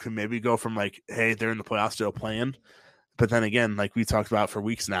this team can maybe go from like, hey, they're in the playoffs to a play-in. But then again, like we talked about for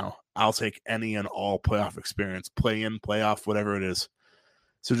weeks now, I'll take any and all playoff experience, play-in, playoff, whatever it is.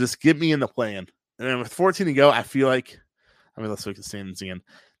 So just get me in the play-in. And then with 14 to go, I feel like, let's look at the standings again.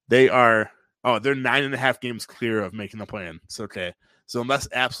 They're 9.5 games clear of making the play-in. It's okay. So unless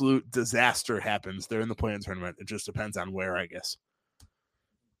absolute disaster happens, they're in the play-in tournament. It just depends on where, I guess.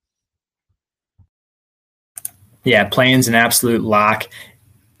 Yeah, play-in's an absolute lock.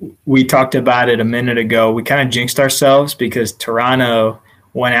 We talked about it a minute ago. We kind of jinxed ourselves because Toronto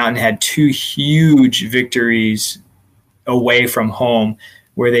went out and had 2 huge victories away from home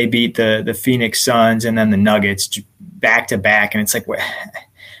where they beat the Phoenix Suns and then the Nuggets back to back. And it's like,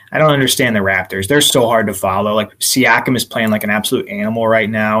 I don't understand the Raptors. They're so hard to follow. Like Siakam is playing like an absolute animal right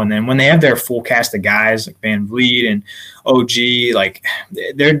now. And then when they have their full cast of guys like Van Vliet and OG, like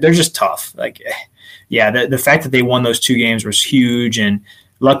they're just tough. Like, yeah, the fact that they won those 2 games was huge. And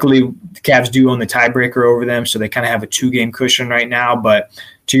luckily the Cavs do own the tiebreaker over them. So they kind of have a 2-game cushion right now. But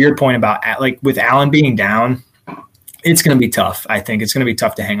to your point about like with Allen being down, it's going to be tough. I think it's going to be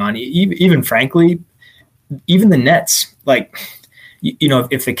tough to hang on. Even frankly, even the Nets, like,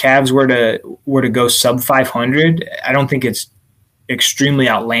 if the Cavs were to go sub 500, I don't think it's extremely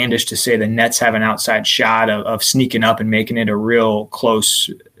outlandish to say the Nets have an outside shot of sneaking up and making it a real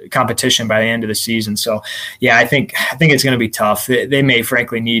close competition by the end of the season. So, yeah, I think it's going to be tough. They may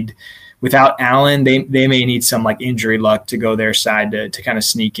frankly need, without Allen, they may need some like injury luck to go their side to kind of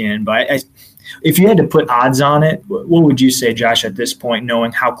sneak in. But if you had to put odds on it, what would you say, Josh, at this point,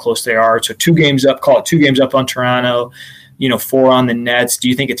 knowing how close they are? So 2 games up, call it 2 games up on Toronto, 4 on the Nets. Do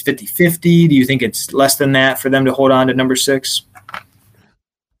you think it's 50-50? Do you think it's less than that for them to hold on to number 6?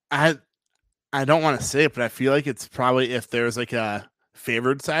 I don't want to say it, but I feel like it's probably, if there's like a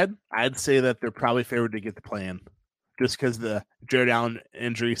favored side, I'd say that they're probably favored to get the play-in just because the Jarrett Allen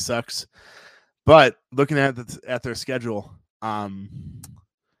injury sucks. But looking at their schedule, man,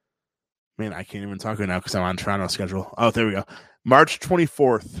 I can't even talk right now because I'm on Toronto's schedule. Oh, there we go. March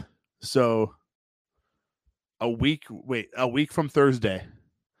 24th. So a week from Thursday,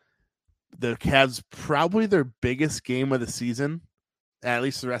 the Cavs probably their biggest game of the season, at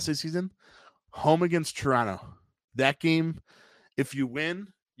least the rest of the season, home against Toronto. That game, if you win,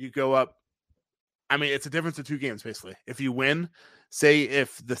 you go up. I mean, it's a difference of 2 games, basically. If you win, say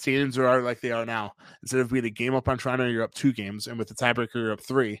if the stadiums are like they are now, instead of being a game up on Toronto, you're up 2 games, and with the tiebreaker, you're up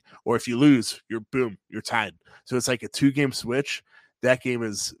 3. Or if you lose, you're tied. So it's like a 2-game switch. That game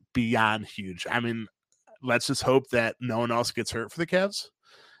is beyond huge. I mean, let's just hope that no one else gets hurt for the Cavs.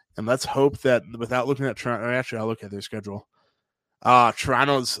 And let's hope that without looking at Toronto, actually, I'll look at their schedule.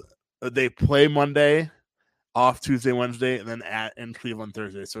 They play Monday, off Tuesday, Wednesday, and then in Cleveland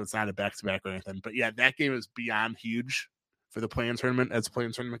Thursday. So it's not a back-to-back or anything. But yeah, that game is beyond huge for the play-in tournament as the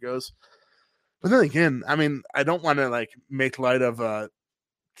play-in tournament goes. But then again, I mean, I don't want to like make light of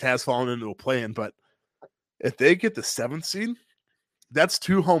Cavs falling into a play-in, but if they get the 7th seed, that's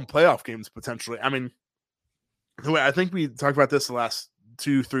 2 home playoff games potentially. I mean, the way I think we talked about this the last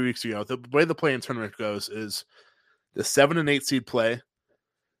 2-3 weeks ago, the way the play-in tournament goes is the 7 and 8 seed play.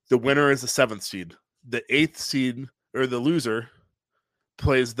 The winner is the 7th seed. The 8th seed or the loser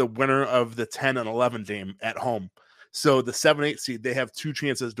plays the winner of the 10 and 11 game at home. So the 7-8 seed, they have 2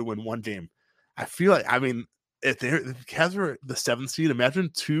 chances to win 1 game. I feel like, I mean, if the Cavs were the 7th seed,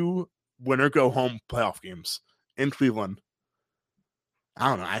 imagine 2 winner go home playoff games in Cleveland. I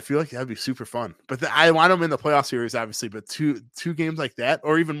don't know. I feel like that'd be super fun. But I want them in the playoff series, obviously. But two games like that,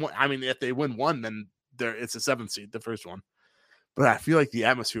 or even one, I mean, if they win 1, then it's a 7th seed, the first one. But I feel like the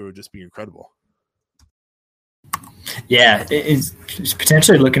atmosphere would just be incredible. Yeah, it's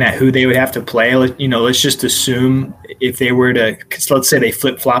potentially looking at who they would have to play. Let's just assume if they were to, let's say they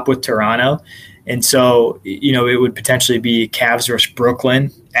flip-flop with Toronto. And so, it would potentially be Cavs versus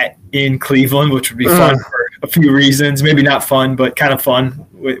Brooklyn in Cleveland, which would be fun for a few reasons. Maybe not fun, but kind of fun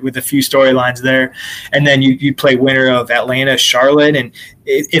with a few storylines there. And then you play winner of Atlanta, Charlotte. And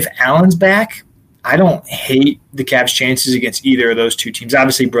if Allen's back, I don't hate the Cavs' chances against either of those 2 teams.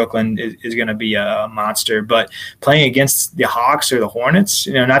 Obviously, Brooklyn is going to be a monster, but playing against the Hawks or the Hornets,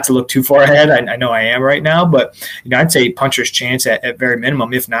 not to look too far ahead, I know I am right now, but I'd say puncher's chance at very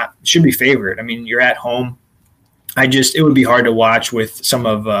minimum, if not, should be favored. I mean, you're at home. It would be hard to watch with some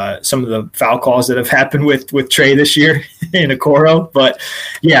of the foul calls that have happened with Trey this year in Okoro, but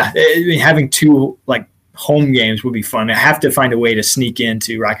yeah, having 2 like home games would be fun. I have to find a way to sneak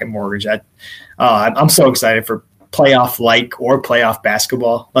into Rocket Mortgage. I'm so excited for playoff-like or playoff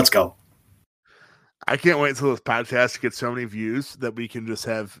basketball. Let's go. I can't wait until this podcast gets so many views that we can just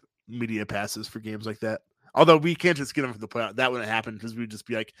have media passes for games like that. Although we can't just get them for the playoff. That wouldn't happen because we'd just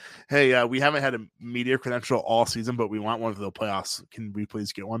be like, hey, we haven't had a media credential all season, but we want one for the playoffs. Can we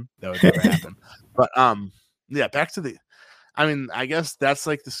please get one? That would never happen. But, yeah, back to I guess that's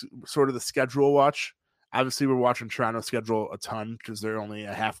like the sort of the schedule watch. Obviously, we're watching Toronto schedule a ton because they're only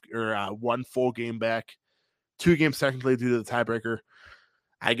one full game back, 2 games technically due to the tiebreaker.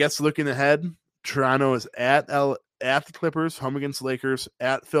 I guess looking ahead, Toronto is at the Clippers, home against the Lakers,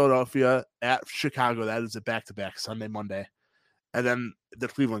 at Philadelphia, at Chicago. That is a back-to-back Sunday, Monday, and then the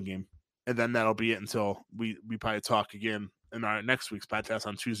Cleveland game, and then that'll be it until we probably talk again in our next week's podcast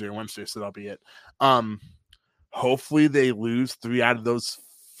on Tuesday or Wednesday. So that'll be it. Hopefully, they lose 3 out of those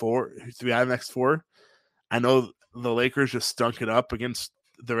 4, 3 out of the next 4. I know the Lakers just stunk it up against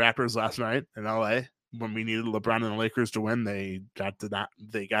the Raptors last night in LA when we needed LeBron and the Lakers to win. They got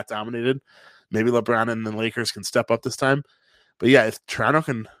dominated. Maybe LeBron and the Lakers can step up this time. But yeah, if Toronto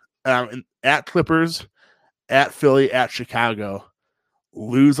can at Clippers, at Philly, at Chicago,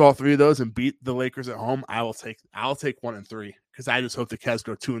 lose all 3 of those and beat the Lakers at home, I'll take 1 and 3 because I just hope the Cavs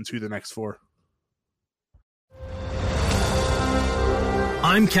go 2-2 the next 4.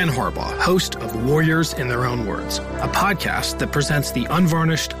 I'm Ken Harbaugh, host of Warriors in Their Own Words, a podcast that presents the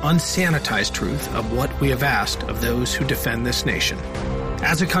unvarnished, unsanitized truth of what we have asked of those who defend this nation.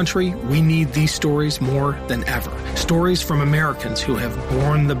 As a country, we need these stories more than ever. Stories from Americans who have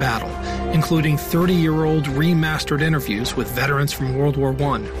borne the battle, including 30-year-old remastered interviews with veterans from World War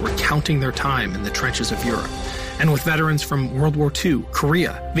I recounting their time in the trenches of Europe, and with veterans from World War II,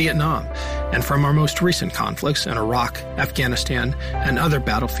 Korea, Vietnam, and from our most recent conflicts in Iraq, Afghanistan, and other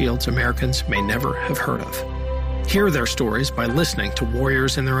battlefields Americans may never have heard of. Hear their stories by listening to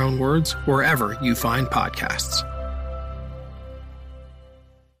Warriors in Their Own Words wherever you find podcasts.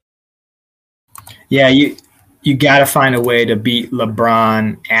 Yeah, you got to find a way to beat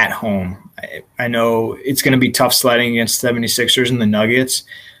LeBron at home. I know it's going to be tough sledding against 76ers and the Nuggets.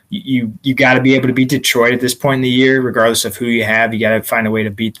 You got to be able to beat Detroit at this point in the year, regardless of who you have. You got to find a way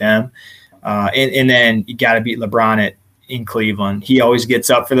to beat them. And then you got to beat LeBron in Cleveland. He always gets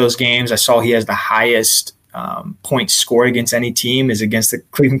up for those games. I saw he has the highest points scored against any team is against the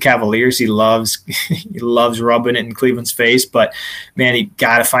Cleveland Cavaliers. He loves rubbing it in Cleveland's face, but man, he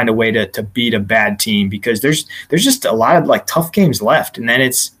got to find a way to beat a bad team, because there's just a lot of like tough games left, and then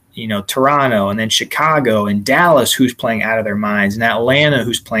it's Toronto, and then Chicago and Dallas, who's playing out of their minds, and Atlanta,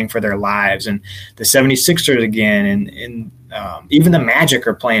 who's playing for their lives, and the 76ers again, and even the Magic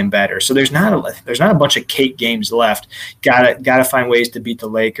are playing better. So there's not a bunch of cake games left. Gotta find ways to beat the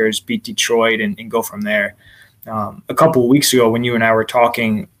Lakers, beat Detroit, and go from there. A couple of weeks ago, when you and I were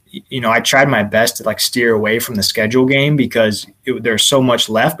talking, I tried my best to like steer away from the schedule game because there's so much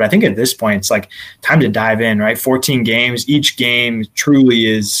left. But I think at this point, it's like time to dive in, right? 14 games. Each game truly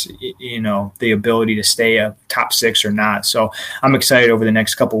is, the ability to stay a top 6 or not. So I'm excited over the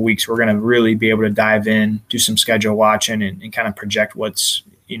next couple of weeks. We're going to really be able to dive in, do some schedule watching, and kind of project what's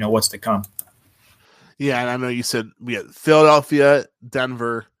to come. Yeah, and I know you said we had Philadelphia,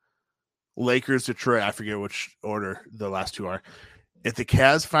 Denver, Lakers, Detroit. I forget which order the last two are. If the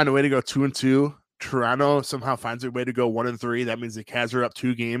Cavs find a way to go 2-2, Toronto somehow finds a way to go 1-3. That means the Cavs are up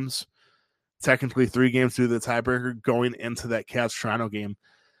 2 games, technically 3 games through the tiebreaker going into that Cavs-Toronto game.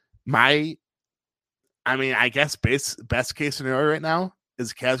 I guess best case scenario right now is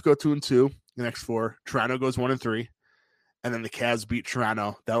the Cavs go 2-2 the next 4. Toronto goes 1-3, and then the Cavs beat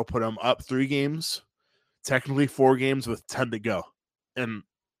Toronto. That'll put them up 3 games, technically 4 games with 10 to go, and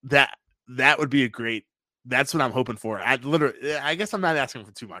that would be a great. That's what I'm hoping for. I guess I'm not asking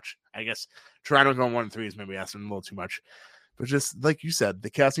for too much. I guess Toronto going 1-3 is maybe asking a little too much. But just like you said, the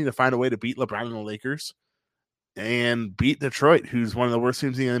Cavs need to find a way to beat LeBron and the Lakers and beat Detroit, who's one of the worst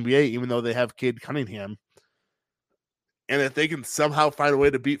teams in the NBA, even though they have Cade Cunningham. And if they can somehow find a way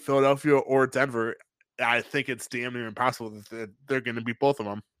to beat Philadelphia or Denver, I think it's damn near impossible that they're going to beat both of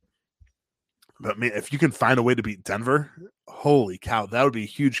them. But man, if you can find a way to beat Denver, holy cow, that would be a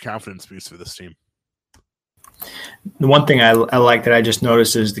huge confidence boost for this team. The one thing I like that I just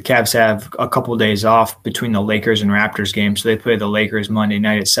noticed is the Cavs have a couple of days off between the Lakers and Raptors games. So they play the Lakers Monday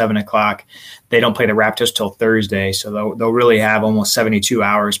night at 7:00. They don't play the Raptors till Thursday. So they'll really have almost 72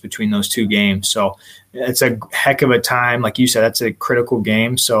 hours between those 2 games. So it's a heck of a time. Like you said, that's a critical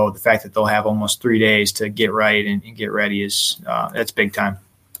game. So the fact that they'll have almost 3 days to get right and get ready that's big time.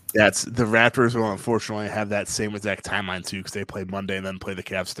 That's the Raptors will unfortunately have that same exact timeline too, because they play Monday and then play the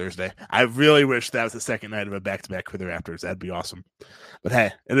Cavs Thursday. I really wish that was the second night of a back-to-back for the Raptors. That'd be awesome. But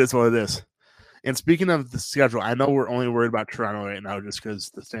hey, it is what it is. And speaking of the schedule, I know we're only worried about Toronto right now just because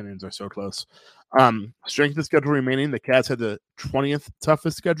the standings are so close. Strength of schedule remaining, the Cavs had the 20th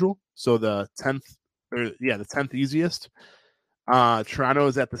toughest schedule, so the 10th easiest. Toronto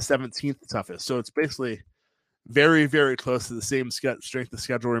is at the 17th toughest, so it's basically very, very close to the same strength of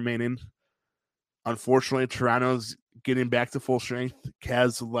schedule remaining. Unfortunately, Toronto's getting back to full strength.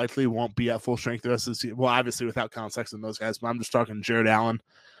 Cavs likely won't be at full strength the rest of the season. Well, obviously without Colin Sexton and those guys, but I'm just talking Jarrett Allen.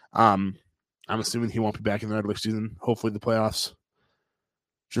 I'm assuming he won't be back in the regular season. Hopefully the playoffs.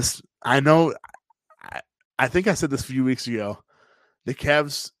 I think I said this a few weeks ago. The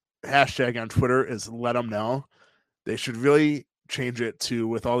Cavs hashtag on Twitter is let them know. They should really change it to,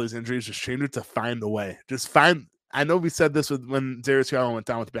 with all these injuries, just change it to find a way. I know we said this when Darius Garland went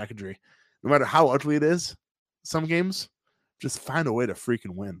down with back injury. No matter how ugly it is, some games, just find a way to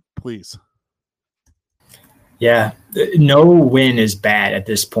freaking win, please. Yeah, no win is bad at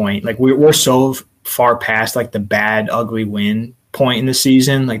this point. Like we're so far past like the bad, ugly win point in the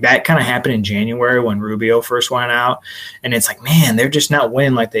season. Like that kind of happened in January when Rubio first went out, and it's like, man, they're just not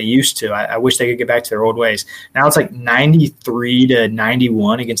winning like they used to. I wish they could get back to their old ways. Now it's like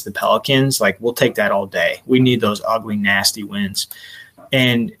 93-91 against the Pelicans. Like we'll take that all day. We need those ugly, nasty wins.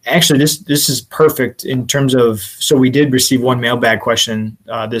 And actually, this is perfect in terms of. So we did receive one mailbag question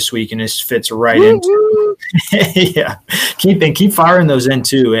this week, and this fits right into. Yeah, keep firing those in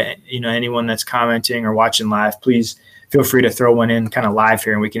too. Anyone that's commenting or watching live, please feel free to throw one in kind of live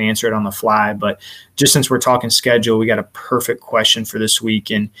here, and we can answer it on the fly. But just since we're talking schedule, we got a perfect question for this week,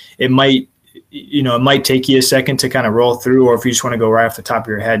 and it might take you a second to kind of roll through, or if you just want to go right off the top of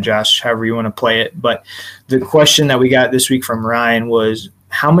your head, Josh, however you want to play it. But the question that we got this week from Ryan was,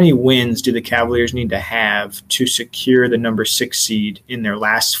 how many wins do the Cavaliers need to have to secure the number 6 seed in their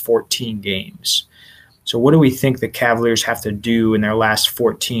last 14 games? So what do we think the Cavaliers have to do in their last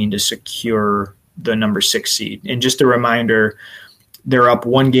 14 to secure the number 6 seed? And just a reminder, they're up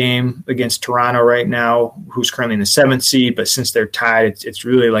 1 game against Toronto right now, who's currently in the 7th seed. But since they're tied, it's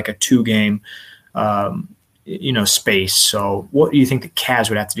really like a 2-game, space. So what do you think the Cavs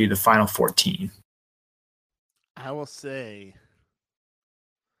would have to do the final 14? I will say,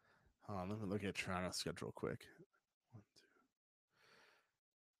 let me look at Toronto's schedule quick.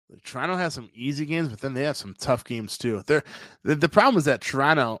 Toronto has some easy games, but then they have some tough games too. The problem is that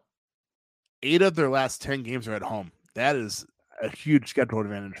Toronto, 8 of their last 10 games are at home. That is a huge schedule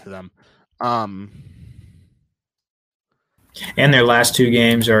advantage for them. And their last 2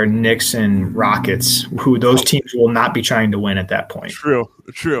 games are Knicks and Rockets, who those teams will not be trying to win at that point. True.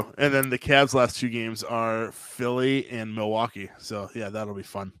 And then the Cavs' last 2 games are Philly and Milwaukee. So, yeah, that'll be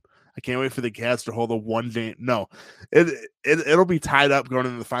fun. I can't wait for the Cavs to hold a 1-game. No, it'll be tied up going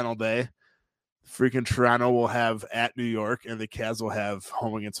into the final day. Freaking Toronto will have at New York, and the Cavs will have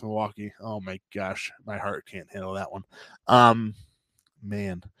home against Milwaukee. Oh, my gosh. My heart can't handle that one.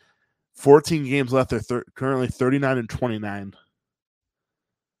 Man. 14 games left. They're currently 39-29.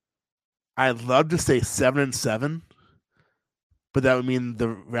 I'd love to say 7-7, but that would mean the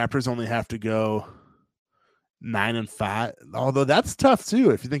Raptors only have to go 9-5. Although that's tough too.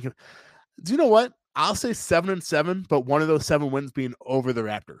 If you think of, do you know what? I'll say 7-7, but one of those 7 wins being over the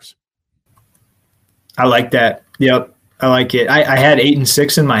Raptors. I like that. Yep, I like it. I had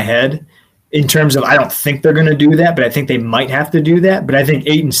 8-6 in my head. In terms of, I don't think they're going to do that, but I think they might have to do that. But I think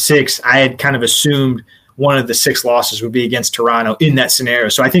 8-6, I had kind of assumed one of the 6 losses would be against Toronto in that scenario.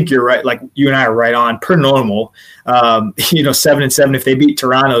 So I think you're right. Like you and I are right on per normal. 7-7, if they beat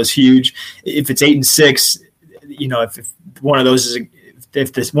Toronto is huge. If it's 8-6, if one of those is,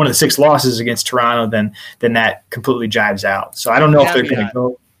 if this one of the 6 losses against Toronto, then that completely jives out. So I don't know if they're going to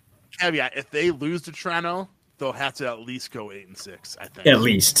go. Caveat: if they lose to Toronto, they'll have to at least go 8-6, I think. At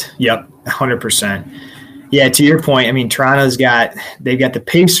least. Yep. 100%. Yeah. To your point, I mean, they've got the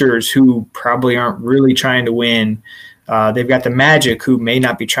Pacers who probably aren't really trying to win. They've got the Magic who may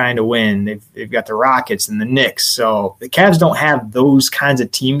not be trying to win. They've got the Rockets and the Knicks. So the Cavs don't have those kinds of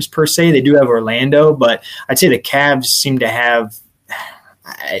teams per se. They do have Orlando, but I'd say the Cavs seem to have,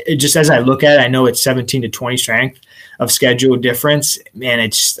 just as I look at it, I know it's 17-20 strength of schedule difference, man.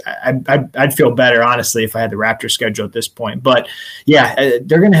 I'd feel better honestly if I had the Raptors schedule at this point. But yeah,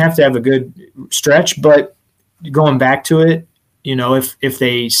 they're going to have a good stretch. But going back to it, if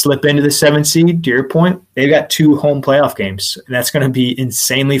they slip into the 7th seed, to your point, they've got 2 home playoff games. And that's going to be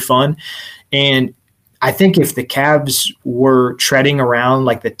insanely fun. And I think if the Cavs were treading around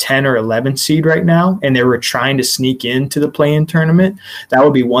like the 10 or 11 seed right now, and they were trying to sneak into the play-in tournament, that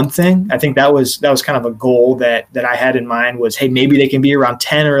would be one thing. I think that was kind of a goal that I had in mind was, hey, maybe they can be around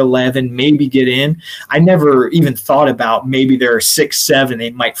 10 or 11, maybe get in. I never even thought about maybe they're 6, 7,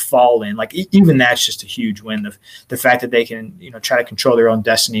 they might fall in. Like even that's just a huge win. The fact that they can, try to control their own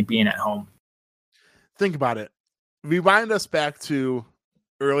destiny being at home. Think about it. Rewind us back to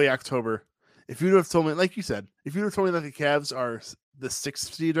early October. If you'd have told me, like you said, if you'd have told me that the Cavs are the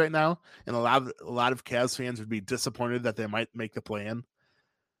 6th seed right now, and a lot of Cavs fans would be disappointed that they might make the play-in,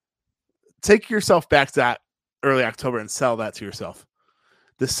 take yourself back to that early October and sell that to yourself.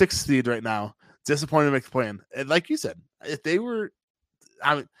 The 6th seed right now, disappointed to make the play-in. And like you said, if they were,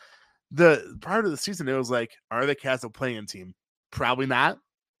 the part of the season, it was like, are the Cavs a play-in team? Probably not.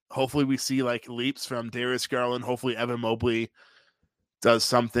 Hopefully we see like leaps from Darius Garland. Hopefully Evan Mobley does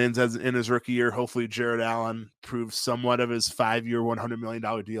some things as in his rookie year. Hopefully Jarrett Allen proves somewhat of his 5-year, $100 million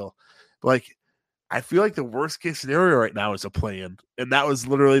deal. But like, I feel like the worst case scenario right now is a play-in. And that was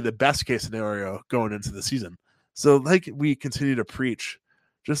literally the best case scenario going into the season. So like we continue to preach,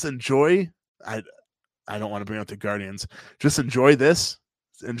 just enjoy. I don't want to bring up the Guardians. Just enjoy this.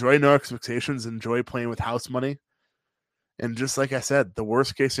 Enjoy no expectations. Enjoy playing with house money. And just like I said, the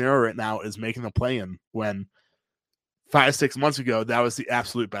worst case scenario right now is making the play-in when 5-6 months ago, that was the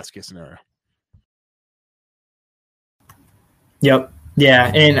absolute best case scenario. Yep. Yeah.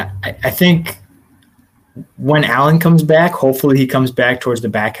 And I think when Allen comes back, hopefully he comes back towards the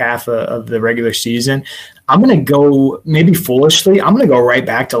back half of the regular season. I'm going to go, maybe foolishly, I'm going to go right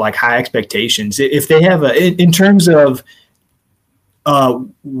back to like high expectations. If they have in terms of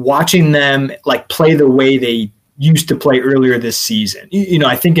watching them like play the way they used to play earlier this season.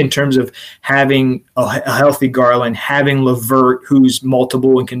 I think in terms of having a healthy Garland, having LeVert, who's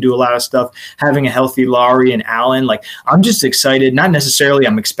multiple and can do a lot of stuff, having a healthy Lowry and Allen, like I'm just excited. Not necessarily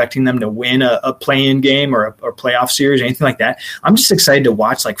I'm expecting them to win a play-in game or a playoff series or anything like that. I'm just excited to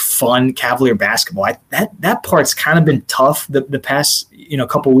watch like fun Cavalier basketball. That part's kind of been tough the past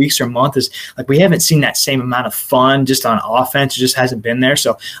couple weeks or month is like we haven't seen that same amount of fun just on offense. It just hasn't been there.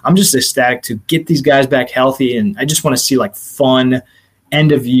 So I'm just ecstatic to get these guys back healthy, and I just want to see like fun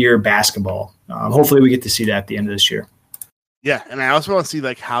end of year basketball. Hopefully we get to see that at the end of this year. Yeah, and I also want to see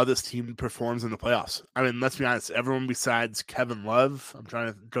like how this team performs in the playoffs. I mean, let's be honest, everyone besides Kevin Love, I'm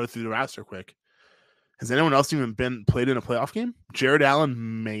trying to go through the roster quick. Has anyone else even played in a playoff game? Jarrett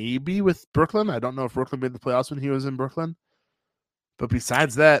Allen maybe with Brooklyn. I don't know if Brooklyn made the playoffs when he was in Brooklyn. But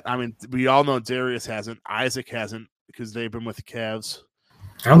besides that, I mean, we all know Darius hasn't, Isaac hasn't because they've been with the Cavs.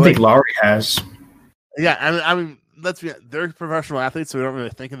 I don't think Lowry has. Yeah, I mean, let's be, they're professional athletes, so we don't really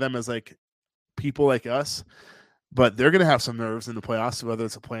think of them as like people like us. But they're going to have some nerves in the playoffs, whether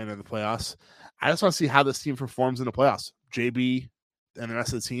it's a play-in or the playoffs. I just want to see how this team performs in the playoffs. JB and the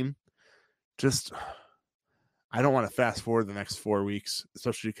rest of the team, just I don't want to fast forward the next 4 weeks,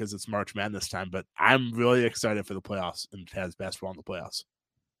 especially because it's March Madness time. But I'm really excited for the playoffs and Cavs basketball in the playoffs.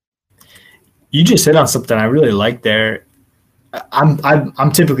 You just hit on something I really like there.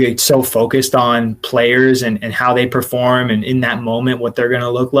 I'm typically so focused on players and how they perform and in that moment what they're going to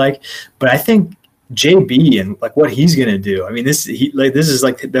look like. But I think JB and like what he's going to do. I mean, this is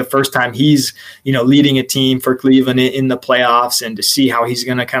like the first time he's, leading a team for Cleveland in the playoffs, and to see how he's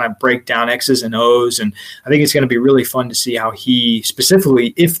going to kind of break down X's and O's. And I think it's going to be really fun to see how he,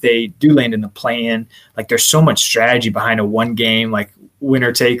 specifically if they do land in the play-in, like there's so much strategy behind a one game, like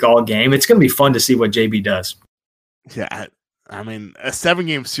winner take all game. It's going to be fun to see what JB does. Yeah. I mean, a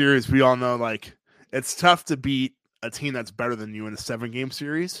 7-game series, we all know, like, it's tough to beat a team that's better than you in a 7-game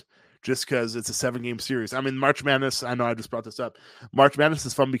series just because it's a 7-game series. I mean, March Madness, I know I just brought this up. March Madness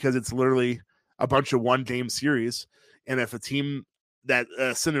is fun because it's literally a bunch of one-game series. And if a team that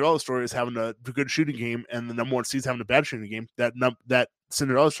Cinderella story is having a good shooting game and the number one seed is having a bad shooting game, that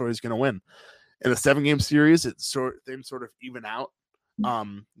Cinderella story is going to win. In a 7-game series, things sort of even out.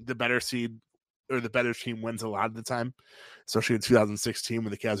 The better seed or the better team wins a lot of the time, especially in 2016 when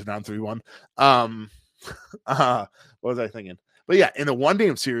the Cavs are down 3-1. What was I thinking? But yeah, in a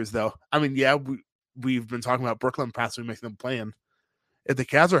one-game series, though, I mean, yeah, we've been talking about Brooklyn possibly making them play in. If the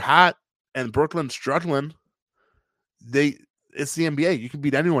Cavs are hot and Brooklyn's struggling, it's the NBA. You can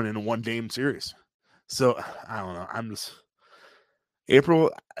beat anyone in a one-game series. So I don't know. I'm just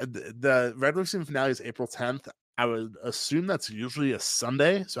the regular season finale is April 10th. I would assume that's usually a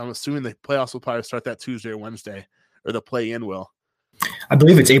Sunday, so I'm assuming the playoffs will probably start that Tuesday or Wednesday, or the play-in will. I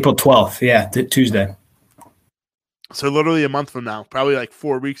believe it's April 12th. Yeah, Tuesday. So literally a month from now, probably like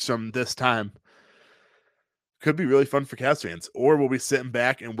 4 weeks from this time, could be really fun for Cavs fans. Or we'll be sitting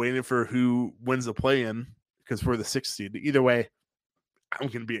back and waiting for who wins the play-in because we're the 6th seed. Either way, I'm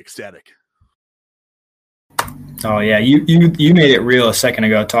going to be ecstatic. Oh yeah, you made it real a second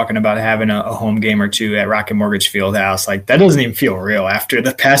ago, talking about having a home game or two at Rocket Mortgage Fieldhouse. Like that doesn't even feel real after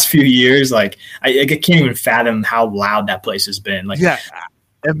the past few years. Like I can't even fathom how loud that place has been. Like, yeah,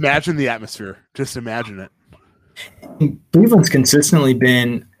 imagine the atmosphere. Just imagine it. Cleveland's consistently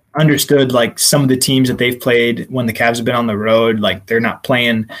been understood, like some of the teams that they've played when the Cavs have been on the road, like they're not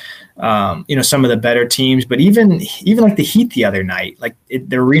playing some of the better teams, but even like the Heat the other night, like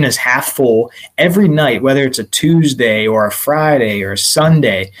the arena's half full every night, whether it's a Tuesday or a Friday or a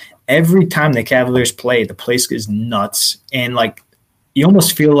Sunday. Every time the Cavaliers play, the place is nuts. And like, you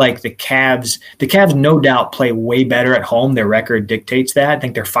almost feel like the Cavs no doubt play way better at home. Their record dictates that. I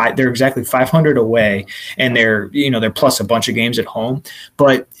think they're exactly 500 away, and they're plus a bunch of games at home.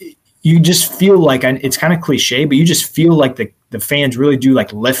 But you just feel like, it's kind of cliche, but you just feel like the fans really do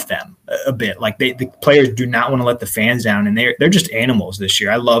like lift them a bit. Like the players do not want to let the fans down, and they're just animals this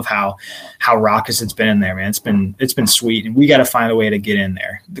year. I love how raucous it's been in there, man. It's been sweet, and we got to find a way to get in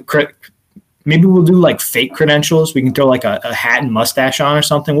there. Maybe we'll do like fake credentials. We can throw like a hat and mustache on or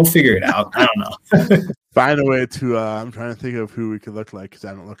something. We'll figure it out. I don't know. Find a way to. I'm trying to think of who we could look like because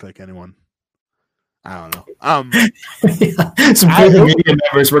I don't look like anyone. I don't know. Some big media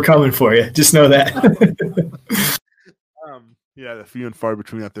members, we're coming for you. Just know that. Yeah, the few and far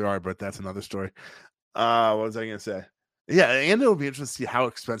between that there are, but that's another story. What was I going to say? Yeah, and it'll be interesting to see how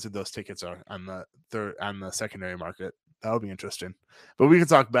expensive those tickets are on the secondary market. That'll be interesting. But we can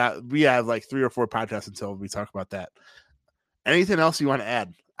talk about. We have like 3 or 4 podcasts until we talk about that. Anything else you want to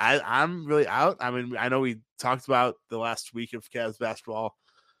add? I'm really out. I mean, I know we talked about the last week of Cavs basketball,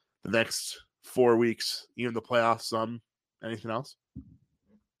 the next 4 weeks, even the playoffs. Anything else?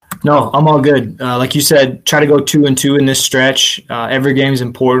 No, I'm all good. Like you said, try to go 2-2 in this stretch. Every game is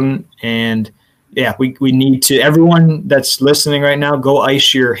important, and yeah, we need to. Everyone that's listening right now, go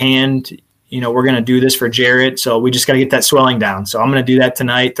ice your hand. We're going to do this for Jarrett, so we just got to get that swelling down. So I'm going to do that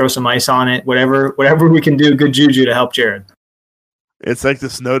tonight, throw some ice on it, whatever we can do, good juju to help Jarrett. It's like the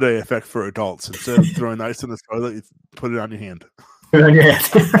snow day effect for adults. Instead of throwing ice in the toilet, you put it on your hand. Put it on your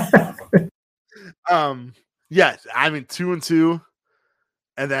hand. Yeah, I mean, 2-2.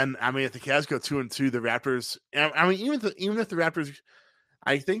 And then, I mean, if the Cavs go 2-2, the Raptors, I mean, even if the Raptors,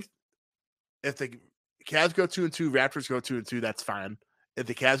 I think if the Cavs go 2-2, Raptors go 2-2, that's fine. If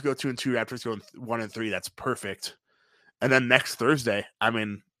the Cavs go 2-2, Raptors go 1-3, that's perfect. And then next Thursday, I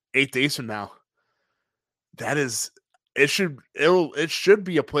mean, 8 days from now, that is it should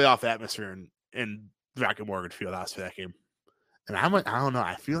be a playoff atmosphere in Vaca Morgan Fieldhouse for that game. And I don't know.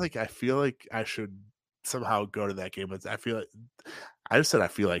 I feel like I should somehow go to that game. But I feel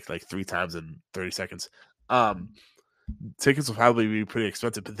like 3 times in 30 seconds. Tickets will probably be pretty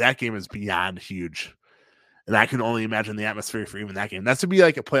expensive, but that game is beyond huge. And I can only imagine the atmosphere for even that game. That's to be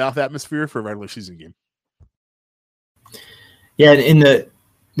like a playoff atmosphere for a regular season game. Yeah, in the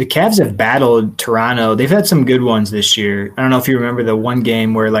Cavs have battled Toronto. They've had some good ones this year. I don't know if you remember the one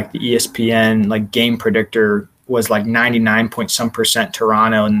game where like the ESPN like game predictor was like 99%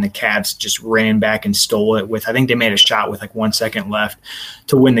 Toronto, and the Cavs just ran back and stole it with, I think they made a shot with like 1 second left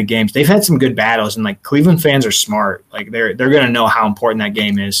to win the games. They've had some good battles, and like Cleveland fans are smart. Like they're going to know how important that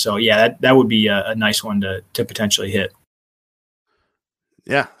game is. So yeah, that would be a nice one to potentially hit.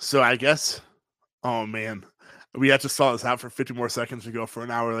 Yeah. So I guess, oh man, we have to stall this out for 50 more seconds to go for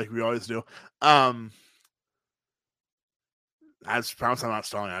an hour like we always do. I just promise I'm not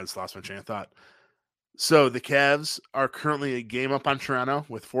stalling. I just lost my train of thought. So the Cavs are currently a game up on Toronto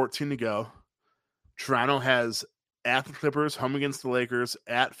with 14 to go. Toronto has at the Clippers, home against the Lakers,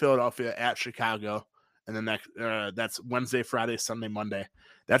 at Philadelphia, at Chicago, and then that's Wednesday, Friday, Sunday, Monday.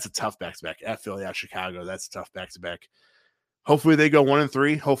 That's a tough back-to-back. At Philly, at Chicago, that's a tough back-to-back. Hopefully they go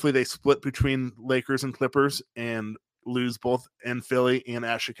 1-3. Hopefully they split between Lakers and Clippers and lose both in Philly and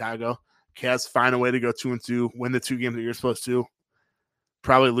at Chicago. Cavs find a way to go 2-2, win the 2 games that you're supposed to.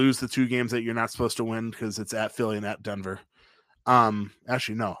 Probably lose the 2 games that you're not supposed to win because it's at Philly and at Denver.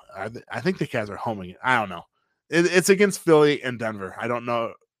 Actually, no. I think the Cavs are homing. I don't know. It's against Philly and Denver. I don't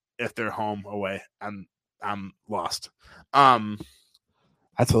know if they're home away. I'm lost. I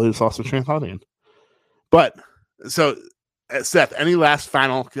totally just lost my train of thought again. But so, Seth, any last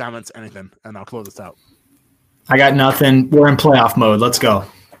final comments? Anything, and I'll close this out. I got nothing. We're in playoff mode. Let's go.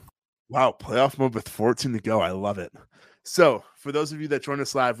 Wow, playoff mode with 14 to go. I love it. So, for those of you that joined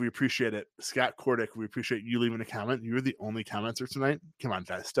us live, we appreciate it. Scott Kordick, we appreciate you leaving a comment. You're the only commenter tonight. Come on,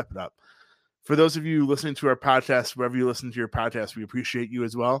 guys, step it up. For those of you listening to our podcast, wherever you listen to your podcast, we appreciate you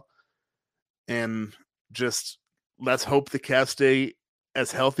as well. And just let's hope the Cavs stay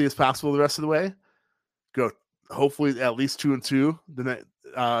as healthy as possible the rest of the way. Go, hopefully, at least 2-2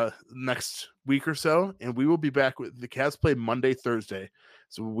 the next week or so. And we will be back with the Cavs play Monday, Thursday.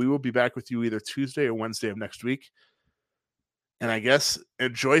 So we will be back with you either Tuesday or Wednesday of next week. And I guess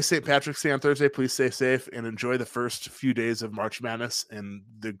enjoy St. Patrick's Day on Thursday. Please stay safe and enjoy the first few days of March Madness and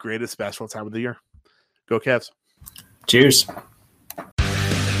the greatest basketball time of the year. Go Cavs. Cheers.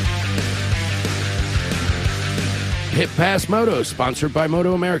 Pit Pass Moto, sponsored by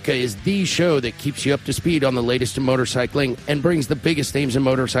Moto America, is the show that keeps you up to speed on the latest in motorcycling and brings the biggest names in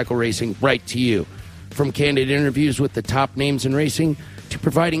motorcycle racing right to you. From candid interviews with the top names in racing to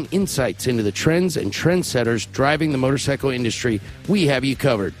providing insights into the trends and trendsetters driving the motorcycle industry, we have you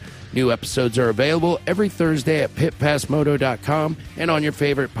covered. New episodes are available every Thursday at pitpassmoto.com and on your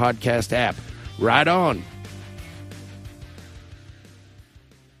favorite podcast app. Ride on!